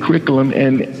PhD in curriculum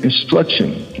and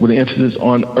instruction with an emphasis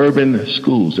on urban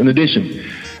schools. In addition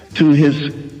to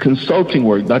his consulting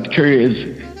work, Dr. Carrier is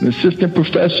an assistant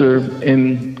professor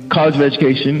in College of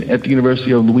Education at the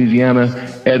University of Louisiana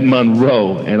at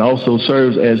Monroe, and also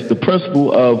serves as the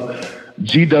principal of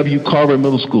G.W. Carver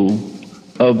Middle School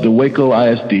of the Waco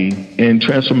ISD and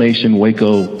Transformation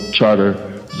Waco Charter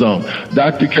Zone.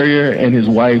 Dr. Carrier and his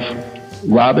wife,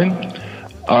 Robin,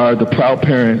 are the proud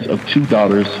parents of two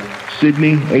daughters,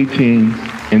 Sydney, 18,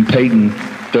 and Peyton,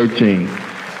 13.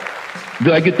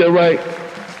 Did I get that right?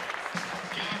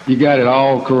 You got it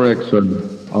all correct, sir.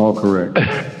 All correct.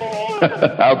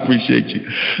 I appreciate you.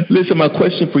 Listen, my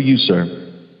question for you, sir,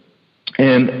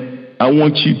 and I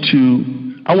want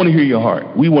to hear your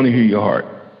heart. We want to hear your heart,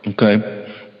 okay?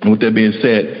 And with that being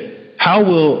said, how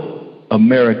will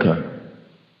America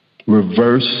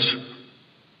reverse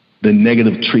the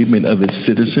negative treatment of its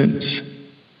citizens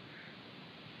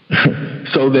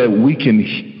so that we can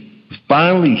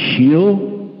finally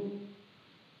heal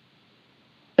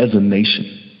as a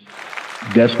nation?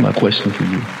 That's my question for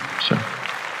you, sir.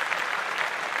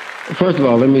 First of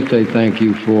all, let me say thank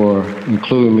you for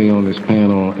including me on this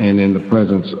panel and in the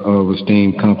presence of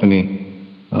esteemed company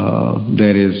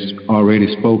that is already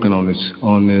spoken on this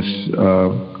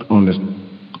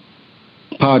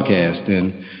podcast,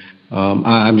 and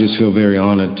I just feel very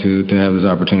honored to have this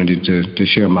opportunity to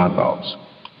share my thoughts.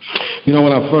 You know,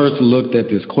 when I first looked at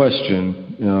this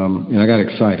question, and I got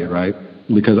excited, right?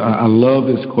 Because I love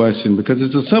this question because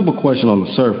it's a simple question on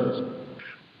the surface,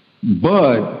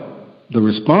 but the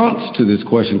response to this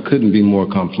question couldn't be more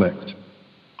complex.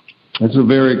 It's a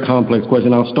very complex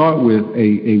question. I'll start with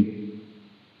a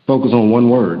focus on one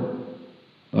word,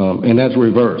 and that's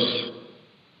reverse.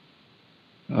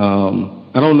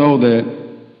 I don't know that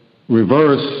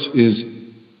reverse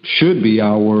should be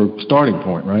our starting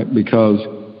point, right? Because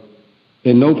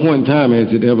at no point in time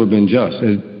has it ever been just.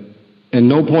 At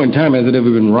no point in time has it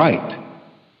ever been right.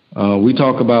 We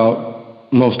talk about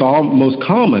most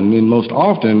common and most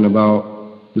often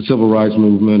about the civil rights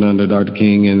movement under Dr.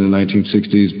 King in the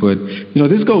 1960s, but you know,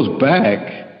 this goes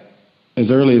back as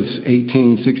early as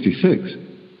 1866,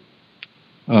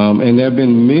 and there have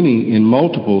been many in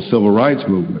multiple civil rights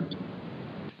movements,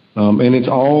 and it's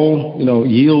all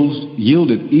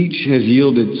yielded. Each has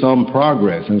yielded some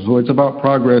progress, and so it's about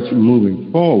progress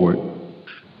moving forward.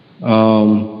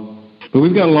 But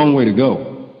we've got a long way to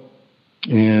go,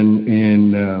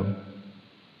 and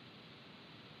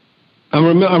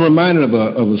I'm reminded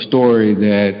of a story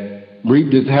that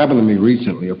just happened to me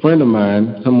recently. A friend of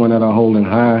mine, someone that I hold in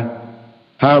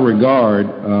high regard,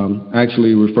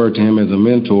 actually referred to him as a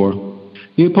mentor.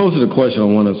 He posted a question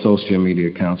on one of the social media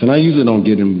accounts, and I usually don't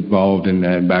get involved in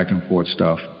that back and forth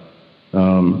stuff.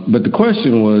 But the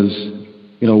question was,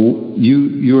 you know,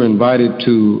 you're invited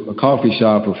to a coffee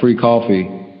shop for free coffee,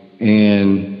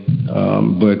 and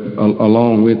but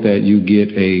along with that, you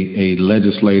get a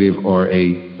legislative or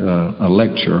a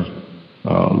lecture,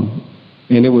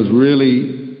 and it was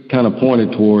really kind of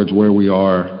pointed towards where we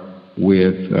are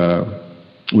with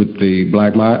the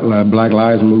Black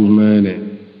Lives Movement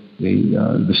and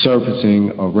the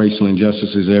surfacing of racial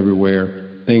injustices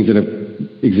everywhere, things that have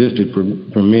existed for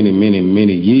many, many,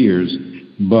 many years,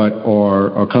 but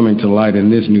are coming to light in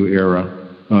this new era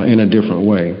in a different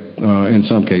way. In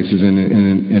some cases, and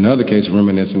in other cases,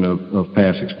 reminiscent of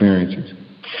past experiences.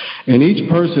 And each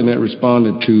person that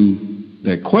responded to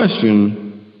that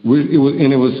question,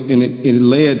 it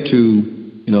led to,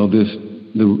 you know,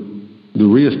 the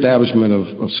reestablishment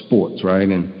of sports, right?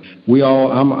 And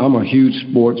I'm a huge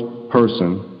sports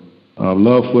person,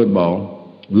 love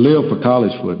football, live for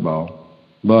college football,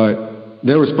 but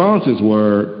their responses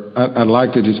were, I'd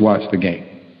like to just watch the game.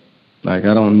 Like,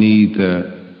 I don't need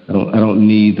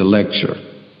the lecture.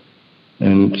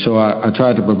 And so I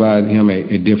tried to provide him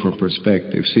a different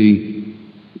perspective. See,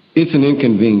 it's an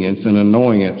inconvenience, an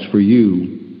annoyance for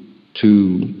you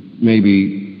to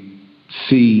maybe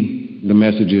see the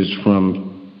messages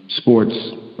from sports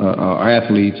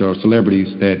athletes or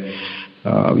celebrities that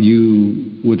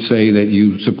you would say that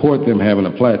you support them having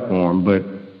a platform, but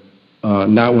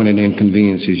not when it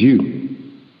inconveniences you.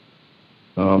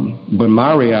 But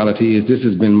my reality is this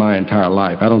has been my entire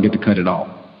life. I don't get to cut it off.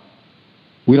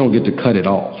 We don't get to cut it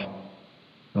off.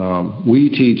 We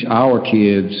teach our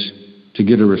kids to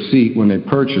get a receipt when they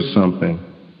purchase something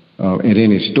at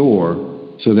any store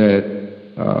so that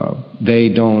they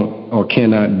don't or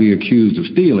cannot be accused of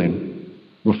stealing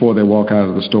before they walk out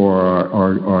of the store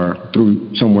or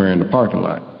through somewhere in the parking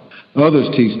lot. Others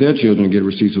teach their children to get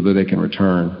receipts so that they can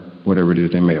return whatever it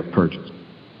is they may have purchased.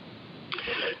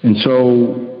 And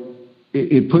so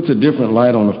it puts a different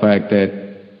light on the fact that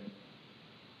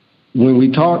when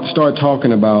we start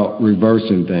talking about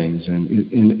reversing things,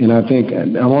 and I think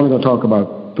I'm only going to talk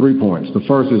about 3 points. The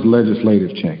first is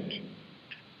legislative change.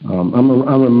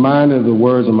 I'm reminded of the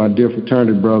words of my dear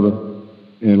fraternity brother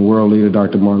and world leader,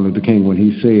 Dr. Martin Luther King, when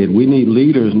he said, "We need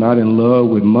leaders not in love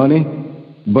with money,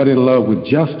 but in love with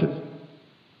justice.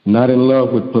 Not in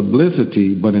love with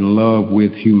publicity, but in love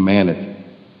with humanity."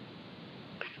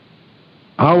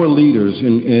 Our leaders,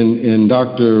 and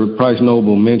Dr. Price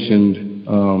Noble mentioned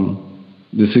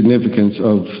the significance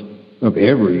of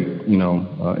every,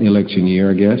 election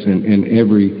year, I guess, and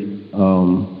every,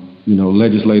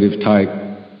 legislative type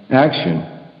action.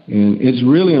 And it's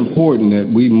really important that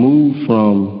we move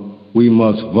from we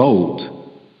must vote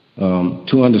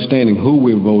to understanding who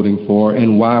we're voting for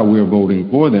and why we're voting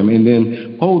for them, and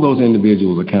then hold those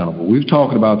individuals accountable. We've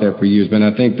talked about that for years, but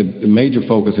I think the major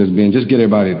focus has been just get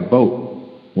everybody to vote.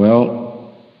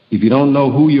 Well, if you don't know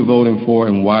who you're voting for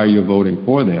and why you're voting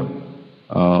for them,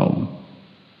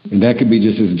 and that could be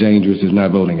just as dangerous as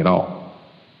not voting at all.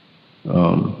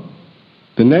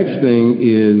 The next thing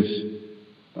is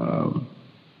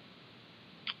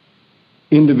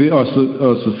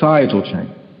societal change.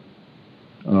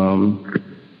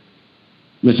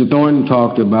 Mr. Thornton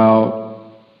talked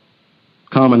about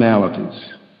commonalities.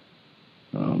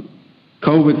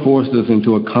 COVID forced us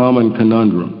into a common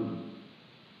conundrum.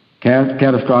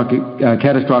 Catastrophic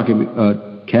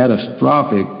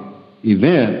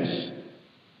events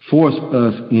force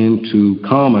us into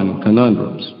common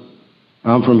conundrums.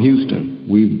 I'm from Houston.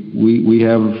 We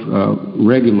have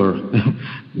regular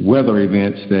weather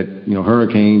events that,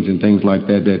 hurricanes and things like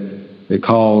that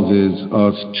causes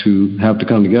us to have to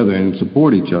come together and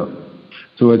support each other.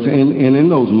 So and in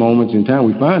those moments in time,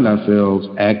 we find ourselves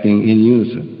acting in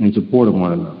unison in support of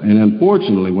one another. And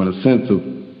unfortunately, when a sense of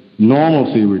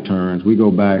normalcy returns, we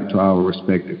go back to our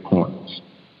respective corners.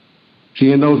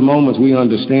 See, in those moments, we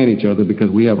understand each other because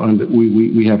we have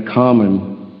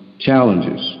common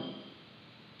challenges.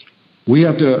 We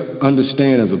have to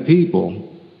understand as a people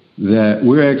that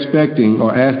we're expecting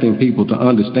or asking people to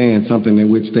understand something in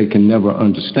which they can never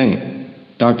understand.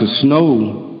 Dr.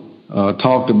 Snow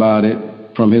talked about it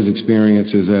from his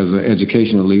experiences as an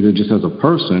educational leader, just as a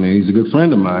person, and he's a good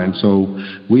friend of mine, so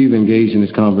we've engaged in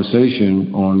this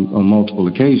conversation on multiple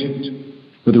occasions.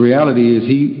 But the reality is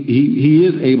he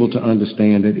is able to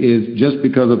understand it is just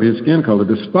because of his skin color.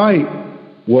 Despite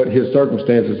what his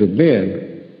circumstances have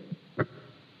been,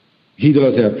 he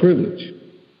does have privilege.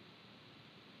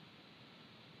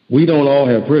 We don't all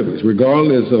have privilege,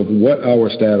 regardless of what our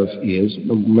status is,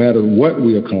 no matter what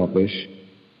we accomplish.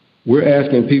 We're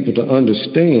asking people to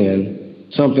understand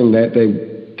something that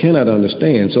they cannot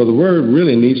understand. So the word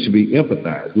really needs to be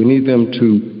empathize. We need them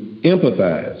to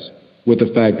empathize with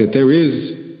the fact that there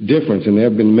is difference, and there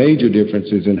have been major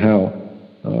differences in how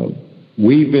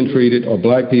we've been treated, or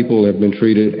black people have been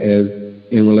treated as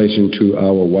in relation to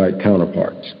our white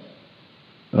counterparts.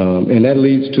 And that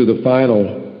leads to the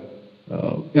final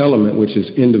element, which is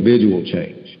individual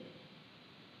change.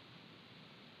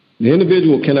 The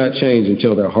individual cannot change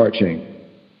until their heart changes.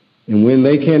 And when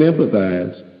they can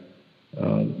empathize,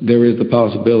 there is the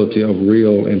possibility of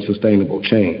real and sustainable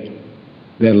change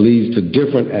that leads to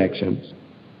different actions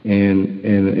and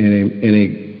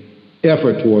an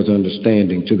effort towards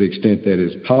understanding, to the extent that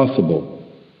is possible,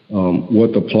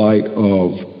 what the plight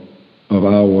of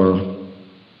our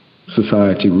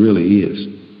society really is.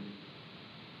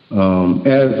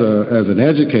 As an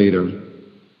educator,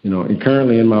 and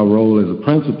currently in my role as a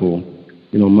principal,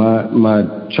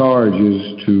 my charge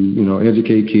is to,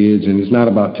 educate kids, and it's not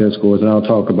about test scores, and I'll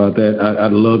talk about that.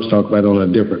 I'd love to talk about it on a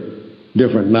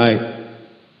different night.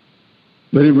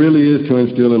 But it really is to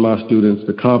instill in my students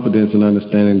the confidence and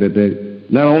understanding that they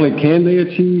not only can they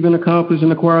achieve and accomplish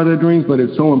and acquire their dreams, but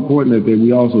it's so important that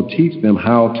we also teach them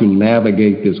how to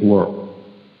navigate this world.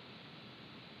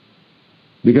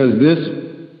 Because this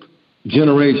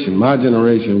generation, my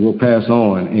generation, will pass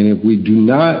on, and if we do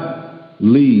not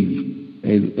leave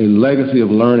a legacy of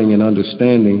learning and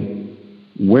understanding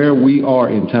where we are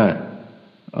in time,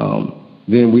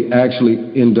 then we actually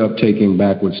end up taking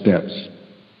backward steps.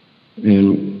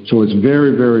 And so it's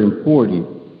very, very important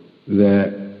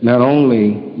that not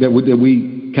only that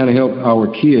we kind of help our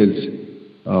kids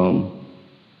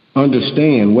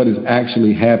understand what is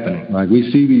actually happening. Like, we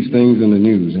see these things in the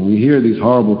news, and we hear these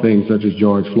horrible things such as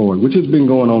George Floyd, which has been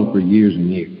going on for years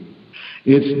and years.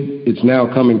 It's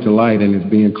now coming to light, and it's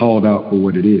being called out for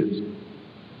what it is.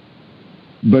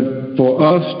 But for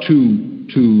us to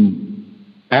to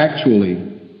actually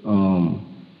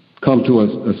come to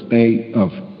a state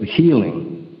of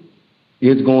healing,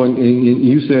 it's going, and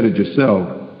you said it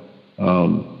yourself,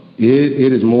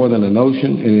 it is more than a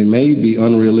notion, and it may be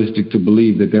unrealistic to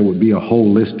believe that there would be a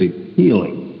holistic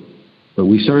healing. But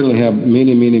we certainly have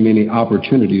many, many, many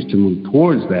opportunities to move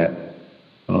towards that.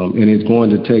 And it's going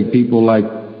to take people like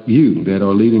you that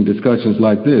are leading discussions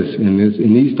like this. And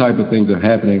these type of things are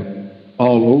happening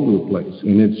all over the place.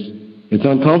 And it's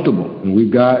uncomfortable. And we've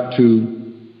got to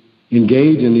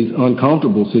engage in these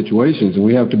uncomfortable situations. And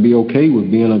we have to be okay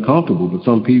with being uncomfortable. But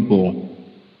some people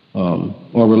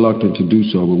are reluctant to do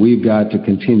so. But we've got to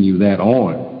continue that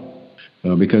on.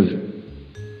 Because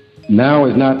now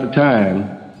is not the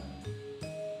time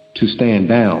to stand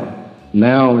down.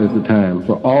 Now is the time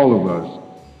for all of us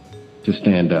to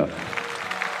stand up.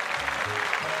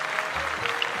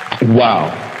 Wow.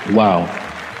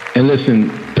 And listen,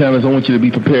 panelists, I want you to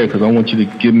be prepared because I want you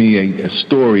to give me a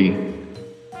story,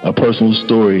 a personal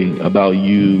story about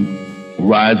you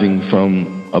rising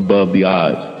from above the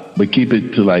odds. But keep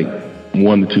it to like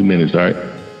 1 to 2 minutes, all right?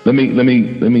 Let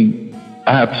me,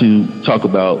 I have to talk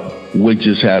about what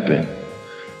just happened.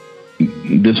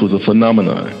 This was a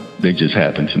phenomenon that just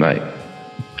happened tonight.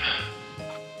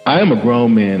 I am a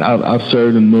grown man. I've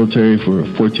served in the military for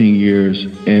 14 years,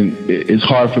 and it's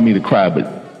hard for me to cry,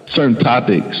 but certain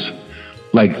topics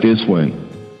like this one,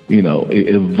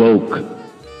 evoke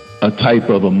a type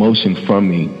of emotion from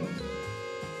me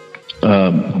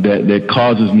that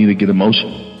causes me to get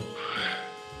emotional.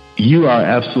 You are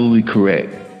absolutely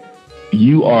correct.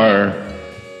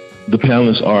 The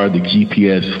panelists are the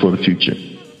GPS for the future.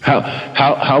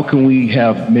 How can we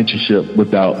have mentorship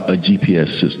without a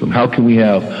GPS system? How can we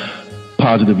have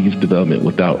positive youth development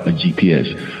without a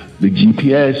GPS? The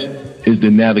GPS is the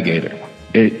navigator.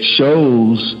 It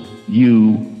shows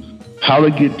you how to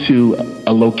get to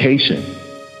a location,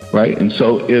 right? And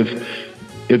so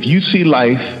if you see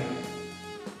life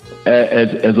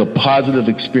as a positive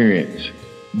experience,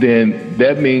 then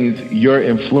that means your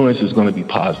influence is going to be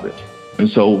positive. And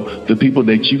so the people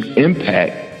that you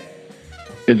impact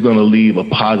is going to leave a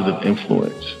positive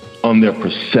influence on their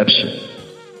perception.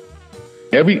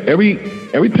 Every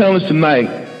panelist tonight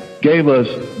gave us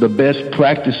the best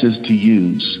practices to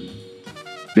use.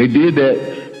 They did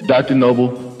that, Dr.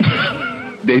 Noble.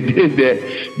 They did that.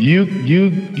 You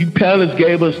panelists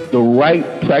gave us the right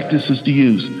practices to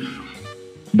use.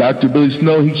 Dr. Billy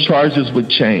Snow, he charged us with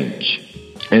change.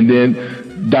 And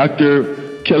then Dr.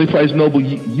 Kelly Price Noble,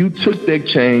 you took that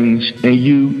change and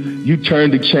you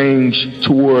turned the change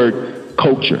toward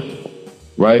culture,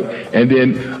 right? And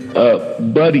then,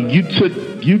 Buddy, you took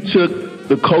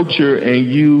the culture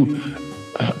and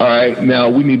all right, now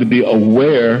we need to be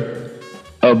aware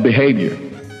of behavior,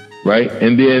 right?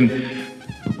 And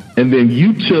then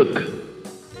you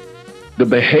took the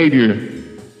behavior,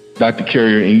 Dr.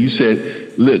 Carrier, and you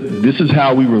said, look, this is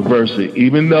how we reverse it.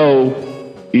 Even though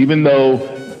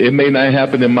it may not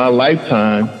happen in my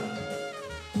lifetime,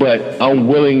 but I'm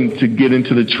willing to get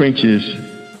into the trenches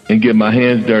and get my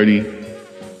hands dirty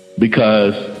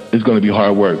because it's going to be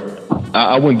hard work.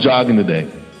 I went jogging today.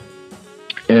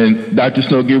 And Dr.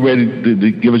 Snow, get ready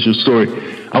to give us your story.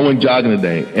 I went jogging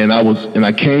today, and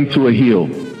I came to a hill,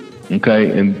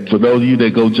 okay? And for those of you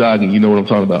that go jogging, you know what I'm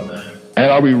talking about. I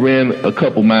had already ran a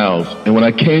couple miles, and when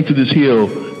I came to this hill,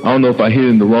 I don't know if I hit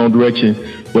in the wrong direction,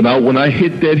 but when I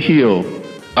hit that hill,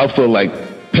 I felt like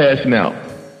passing out.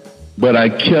 But I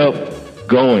kept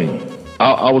going.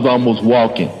 I was almost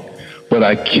walking, but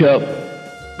I kept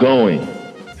going.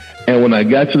 And when I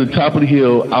got to the top of the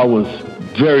hill, I was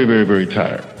very, very, very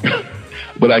tired.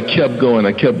 But I kept going,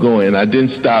 and I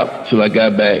didn't stop till I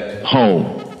got back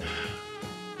home.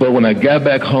 But when I got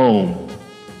back home,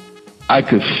 I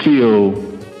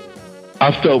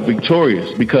felt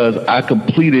victorious because I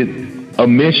completed a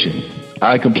mission.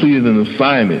 I completed an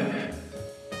assignment.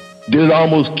 Did it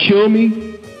almost kill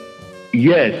me?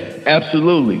 Yes,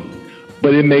 absolutely.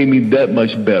 But it made me that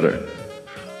much better.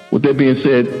 With that being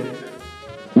said,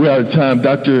 we're out of time.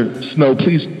 Dr. Snow,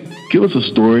 please give us a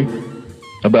story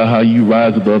about how you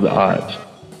rise above the odds.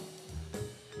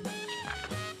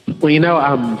 Well,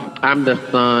 I'm the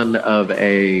son of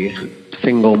a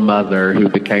single mother who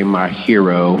became my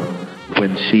hero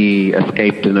when she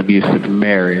escaped an abusive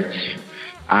marriage.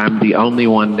 I'm the only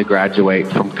one to graduate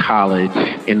from college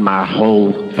in my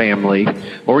whole family,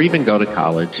 or even go to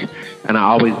college. And I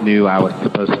always knew I was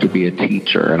supposed to be a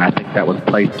teacher, and I think that was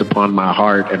placed upon my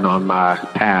heart and on my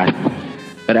path.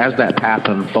 But as that path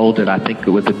unfolded, I think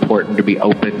it was important to be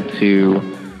open to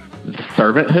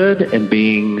servanthood and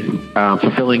being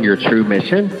fulfilling your true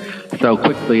mission. So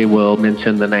quickly we'll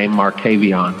mention the name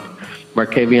Markavion.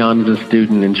 Markavion is a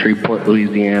student in Shreveport,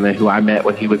 Louisiana, who I met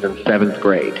when he was in 7th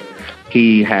grade.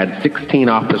 He had 16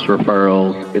 office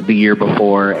referrals the year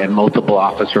before and multiple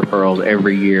office referrals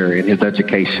every year in his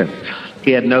education.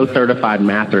 He had no certified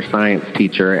math or science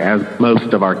teacher, as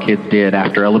most of our kids did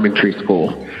after elementary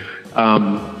school.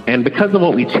 And because of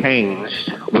what we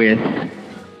changed with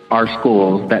our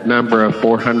schools, that number of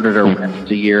 400 arrests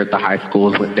a year at the high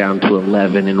schools went down to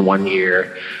 11 in 1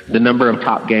 year. The number of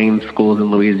top gain schools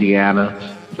in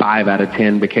Louisiana, 5 out of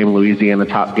 10 became Louisiana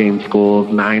top gain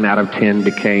schools. 9 out of 10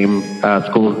 became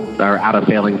schools are out of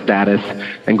failing status,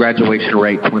 and graduation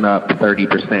rates went up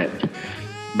 30%.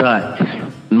 But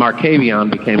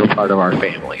Markavion became a part of our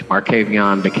family.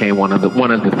 Markavion became one of the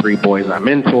 3 boys I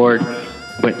mentored.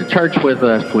 Went to church with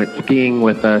us, went skiing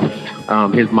with us.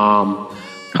 His mom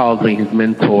calls me his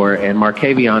mentor, and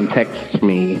Markavion texts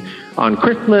me on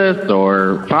Christmas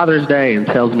or Father's Day and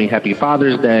tells me Happy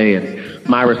Father's Day, and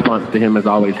my response to him is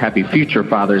always Happy Future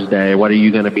Father's Day. What are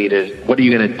you going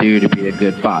to do to be a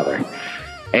good father?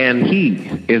 And he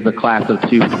is the class of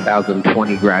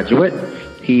 2020 graduate.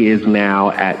 He is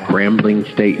now at Grambling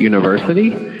State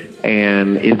University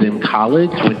and is in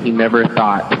college when he never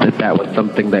thought that was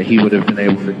something that he would have been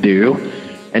able to do,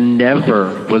 and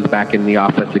never was back in the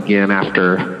office again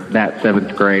after that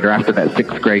 7th grade or after that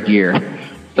 6th grade year.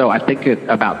 So I think it's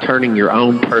about turning your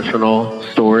own personal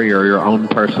story or your own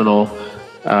personal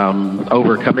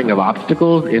overcoming of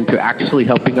obstacles into actually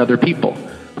helping other people.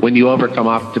 When you overcome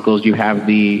obstacles, you have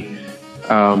the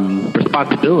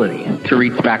responsibility to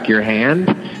reach back your hand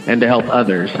and to help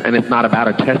others. And it's not about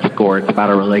a test score, it's about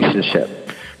a relationship.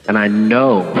 And I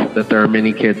know that there are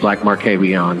many kids like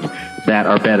Markavion that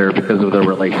are better because of the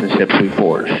relationships we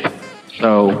forged.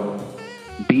 So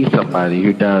be somebody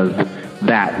who does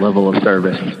that level of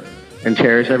service and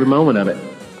cherish every moment of it.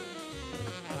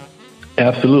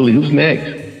 Absolutely. Who's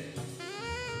next?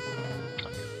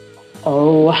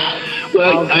 Oh,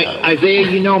 well, Isaiah,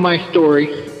 you know my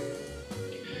story.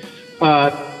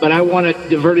 But I want to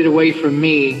divert it away from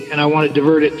me, and I want to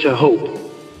divert it to hope.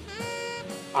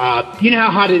 You know how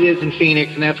hot it is in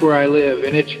Phoenix, and that's where I live,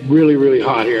 and it's really, really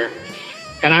hot here.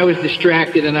 And I was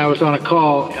distracted, and I was on a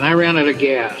call, and I ran out of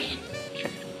gas.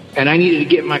 And I needed to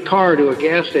get my car to a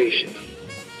gas station.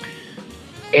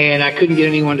 And I couldn't get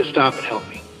anyone to stop and help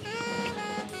me.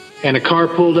 And a car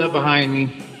pulled up behind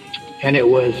me, and it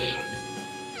was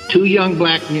 2 young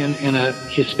black men and a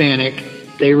Hispanic.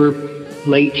 They were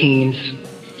late teens.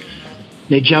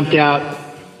 They jumped out,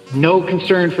 no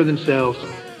concern for themselves,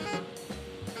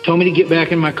 told me to get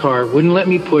back in my car, wouldn't let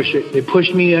me push it. They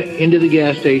pushed me into the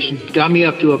gas station, got me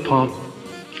up to a pump,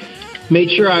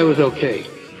 made sure I was okay.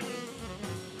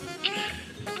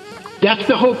 That's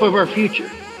the hope of our future.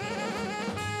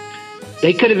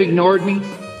 They could have ignored me.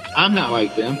 I'm not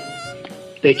like them.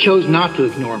 They chose not to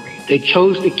ignore me. They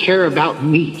chose to care about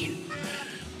me.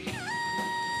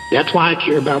 That's why I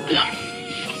care about them.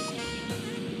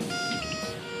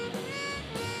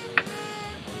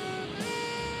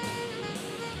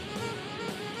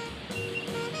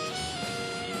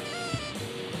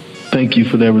 Thank you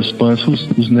for that response.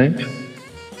 Who's next?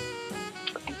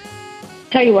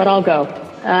 Tell you what, I'll go.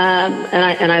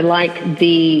 And I like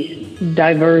the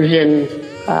diversion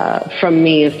from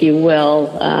me, if you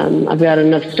will. I've got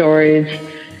enough stories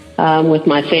with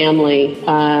my family.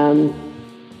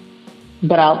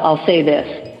 But I'll say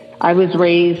this. I was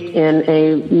raised in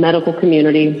a medical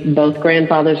community. Both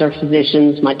grandfathers are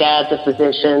physicians. My dad's a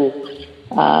physician.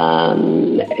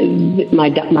 My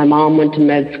mom went to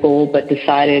med school, but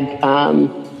decided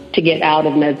to get out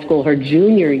of med school her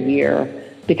junior year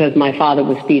because my father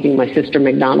was feeding my sister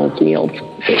McDonald's meals.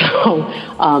 So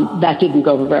that didn't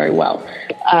go very well.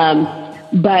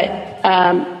 But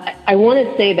I want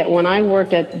to say that when I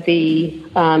worked at the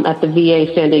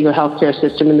VA San Diego Healthcare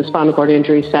System in the Spinal Cord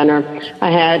Injury Center,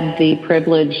 I had the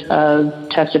privilege of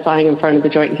testifying in front of the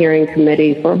Joint Hearing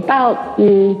Committee for about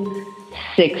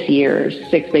 6 years,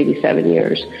 maybe 7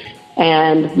 years.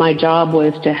 And my job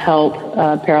was to help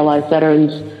paralyzed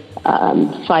veterans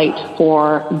fight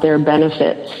for their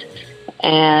benefits.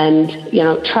 And,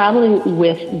 traveling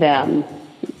with them,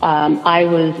 I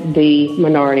was the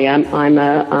minority. I'm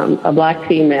a black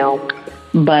female,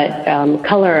 but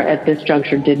color at this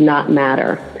juncture did not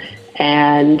matter.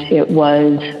 And it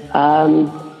was,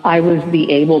 I was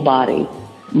the able-bodied,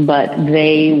 but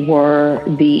they were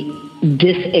the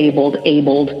abled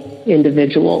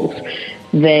individuals.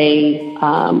 They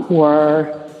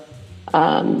were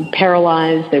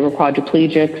paralyzed. They were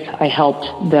quadriplegics. I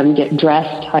helped them get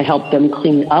dressed. I helped them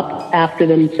clean up after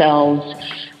themselves.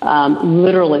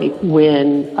 Literally,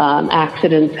 when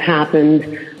accidents happened,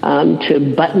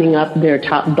 to buttoning up their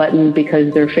top button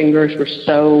because their fingers were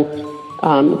so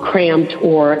cramped,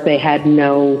 or they had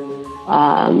no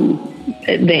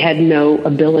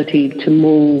ability to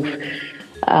move.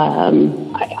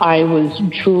 I was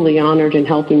truly honored in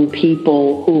helping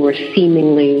people who were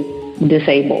seemingly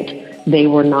disabled. They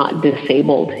were not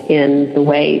disabled in the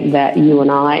way that you and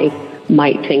I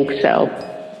might think so.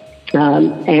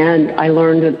 And I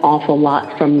learned an awful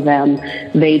lot from them.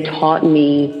 They taught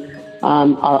me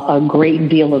a great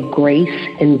deal of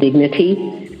grace and dignity.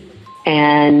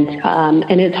 And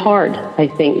it's hard, I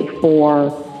think,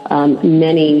 for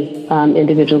many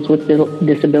individuals with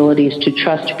disabilities to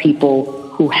trust people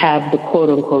who have the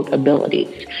quote-unquote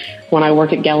abilities. When I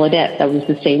worked at Gallaudet, that was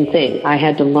the same thing. I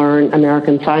had to learn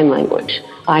American Sign Language.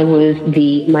 I was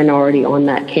the minority on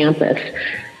that campus.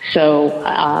 So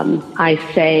I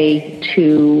say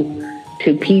to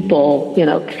people,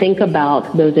 think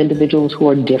about those individuals who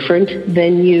are different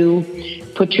than you.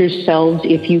 Put yourselves,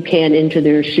 if you can, into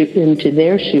their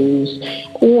shoes,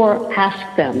 or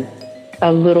ask them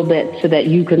a little bit so that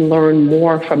you can learn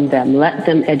more from them. Let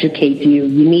them educate you.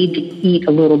 You need to eat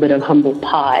a little bit of humble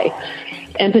pie.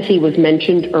 Empathy was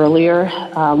mentioned earlier.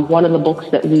 One of the books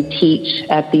that we teach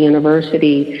at the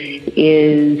university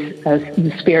is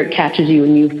The Spirit Catches You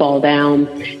and You Fall Down.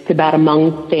 It's about a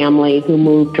Hmong family who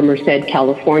moved to Merced,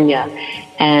 California.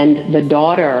 And the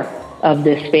daughter of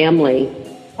this family,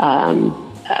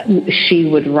 she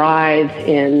would writhe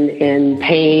in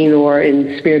pain or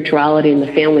in spirituality, and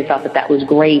the family thought that was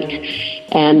great.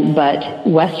 But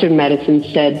Western medicine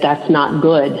said that's not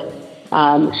good.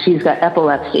 She's got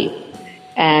epilepsy.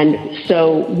 And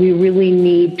so we really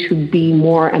need to be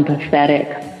more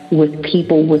empathetic with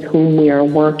people with whom we are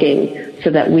working so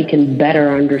that we can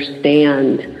better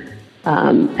understand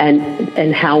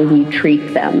and how we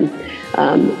treat them.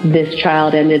 This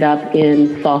child ended up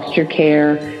in foster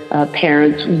care.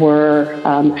 Parents were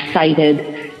cited,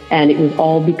 and it was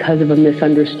all because of a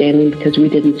misunderstanding because we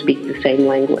didn't speak the same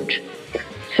language.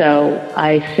 So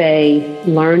I say,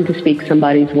 learn to speak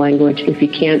somebody's language. If you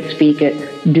can't speak it,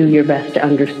 do your best to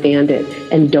understand it,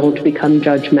 and don't become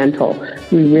judgmental.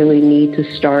 We really need to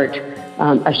start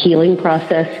a healing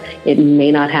process. It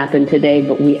may not happen today,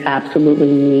 but we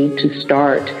absolutely need to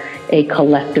start a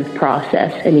collective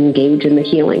process and engage in the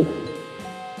healing.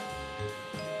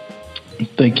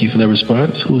 Thank you for that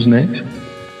response. Who's next?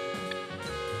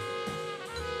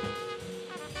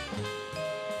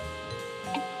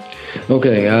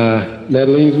 Okay, that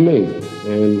leaves me.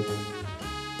 And,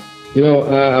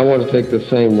 I want to take the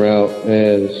same route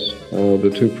as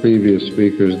the two previous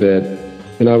speakers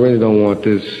and I really don't want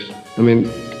this,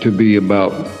 to be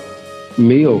about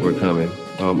me overcoming.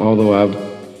 Although I've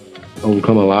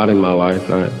overcome a lot in my life.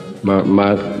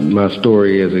 My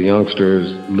story as a youngster,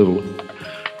 as a little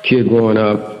kid growing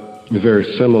up, is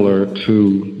very similar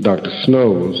to Dr.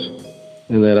 Snow's,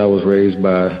 in that I was raised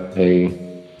by a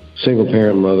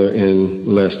single-parent mother in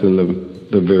less than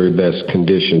the very best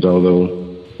conditions,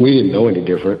 although we didn't know any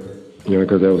different,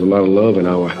 because there was a lot of love in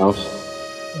our house.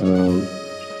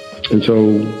 And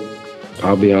so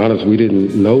I'll be honest, we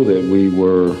didn't know that we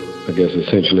were, I guess,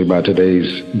 essentially by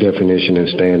today's definition and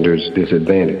standards,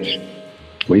 disadvantaged.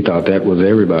 We thought that was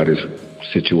everybody's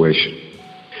situation.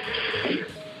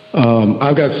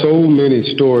 I've got so many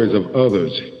stories of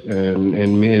others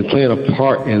and playing a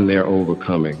part in their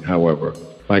overcoming, however.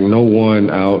 Like no one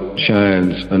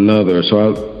outshines another.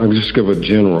 So I'll just give a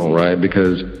general, right?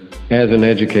 Because as an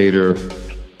educator,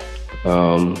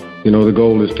 the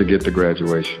goal is to get to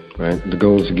graduation, right? The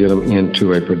goal is to get them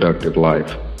into a productive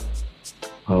life.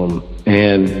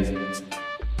 And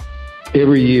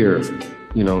every year,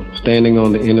 standing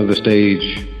on the end of the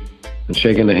stage and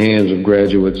shaking the hands of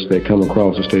graduates that come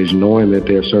across the stage, knowing what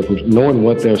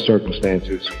their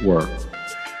circumstances were,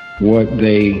 what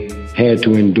they had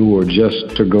to endure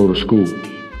just to go to school,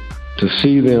 to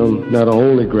see them not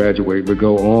only graduate, but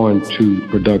go on to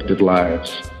productive lives.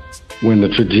 When the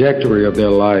trajectory of their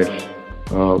life,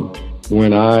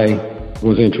 when I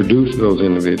was introduced to those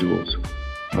individuals,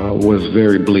 was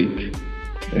very bleak.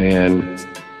 And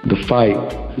the fight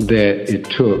that it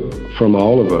took from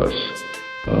all of us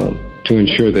to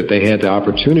ensure that they had the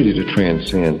opportunity to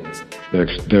transcend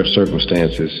their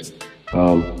circumstances,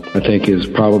 I think is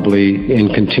probably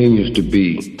and continues to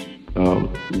be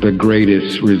the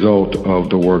greatest result of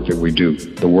the work that we do,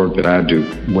 the work that I do,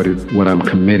 what I'm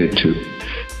committed to.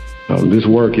 This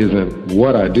work isn't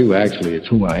what I do, actually. It's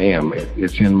who I am.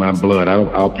 It's in my blood.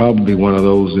 I'll probably be one of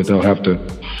those that they'll have to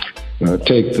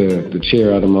take the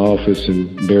chair out of my office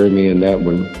and bury me in that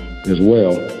one as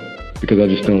well, because I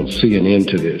just don't see an end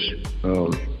to this.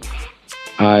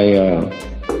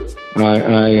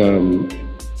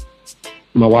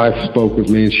 My wife spoke with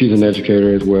me, and she's an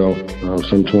educator as well,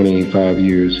 some 25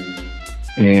 years,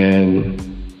 and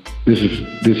this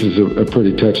is a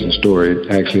pretty touching story. It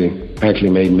actually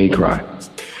made me cry.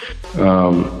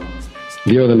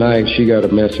 The other night, she got a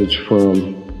message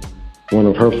from one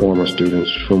of her former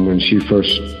students from when she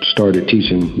first started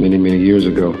teaching many, many years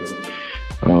ago.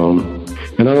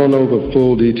 And I don't know the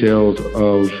full details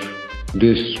of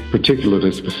this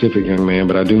specific young man,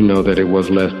 but I do know that it was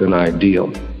less than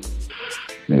ideal.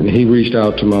 And he reached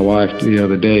out to my wife the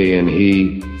other day, and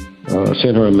he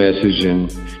sent her a message, and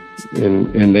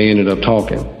they ended up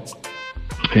talking.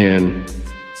 And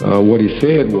what he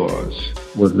said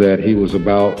was that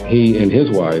he and his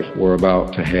wife were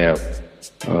about to have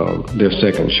their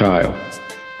second child.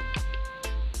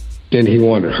 Then he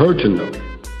wanted her to know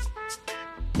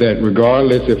that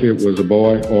regardless if it was a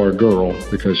boy or a girl,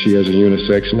 because she has a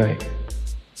unisex name,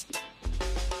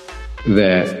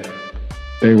 that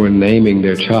they were naming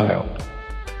their child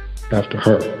after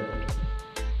her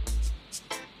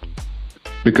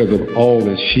because of all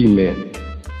that she meant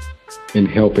in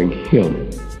helping him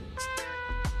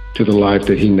to the life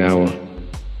that he now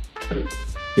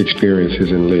experiences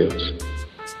and lives.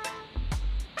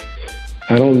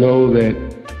 I don't know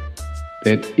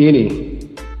that any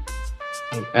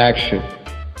action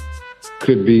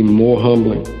could be more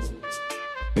humbling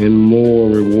and more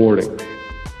rewarding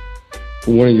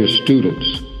for one of your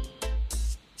students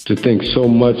to think so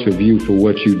much of you for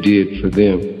what you did for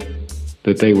them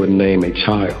that they would name a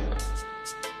child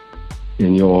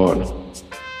in your honor.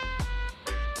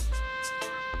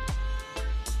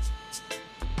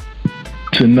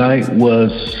 Tonight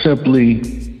was simply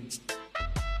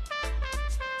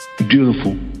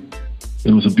beautiful.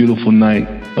 It was a beautiful night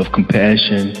of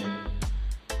compassion.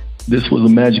 This was a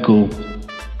magical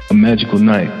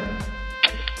night.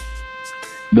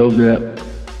 Those that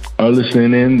are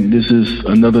listening in, this is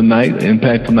another night, an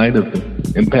impactful night of the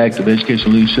Impact of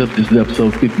Educational Leadership. This is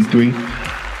episode 53.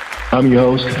 I'm your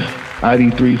host,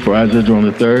 ID3 for Isaiah Jerome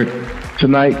III.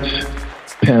 Tonight's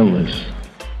panelists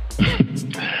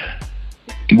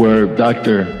were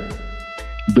Dr.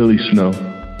 Billy Snow,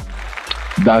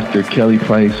 Dr. Kelly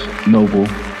Price Noble,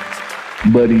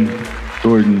 Buddy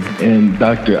Thornton, and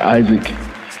Dr. Isaac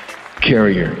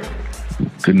Carrier.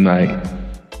 Good night.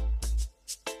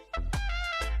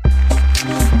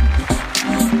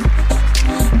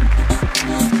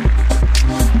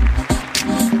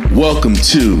 Welcome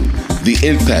to the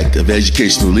Impact of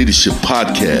Educational Leadership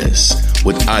podcast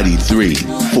with ID3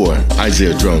 for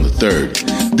Isaiah Jerome III.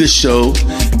 This show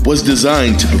was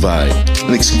designed to provide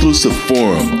an exclusive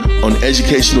forum on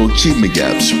educational achievement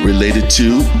gaps related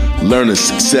to learner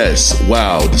success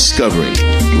while discovering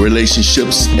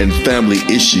relationships and family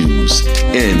issues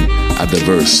in a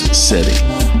diverse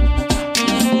setting.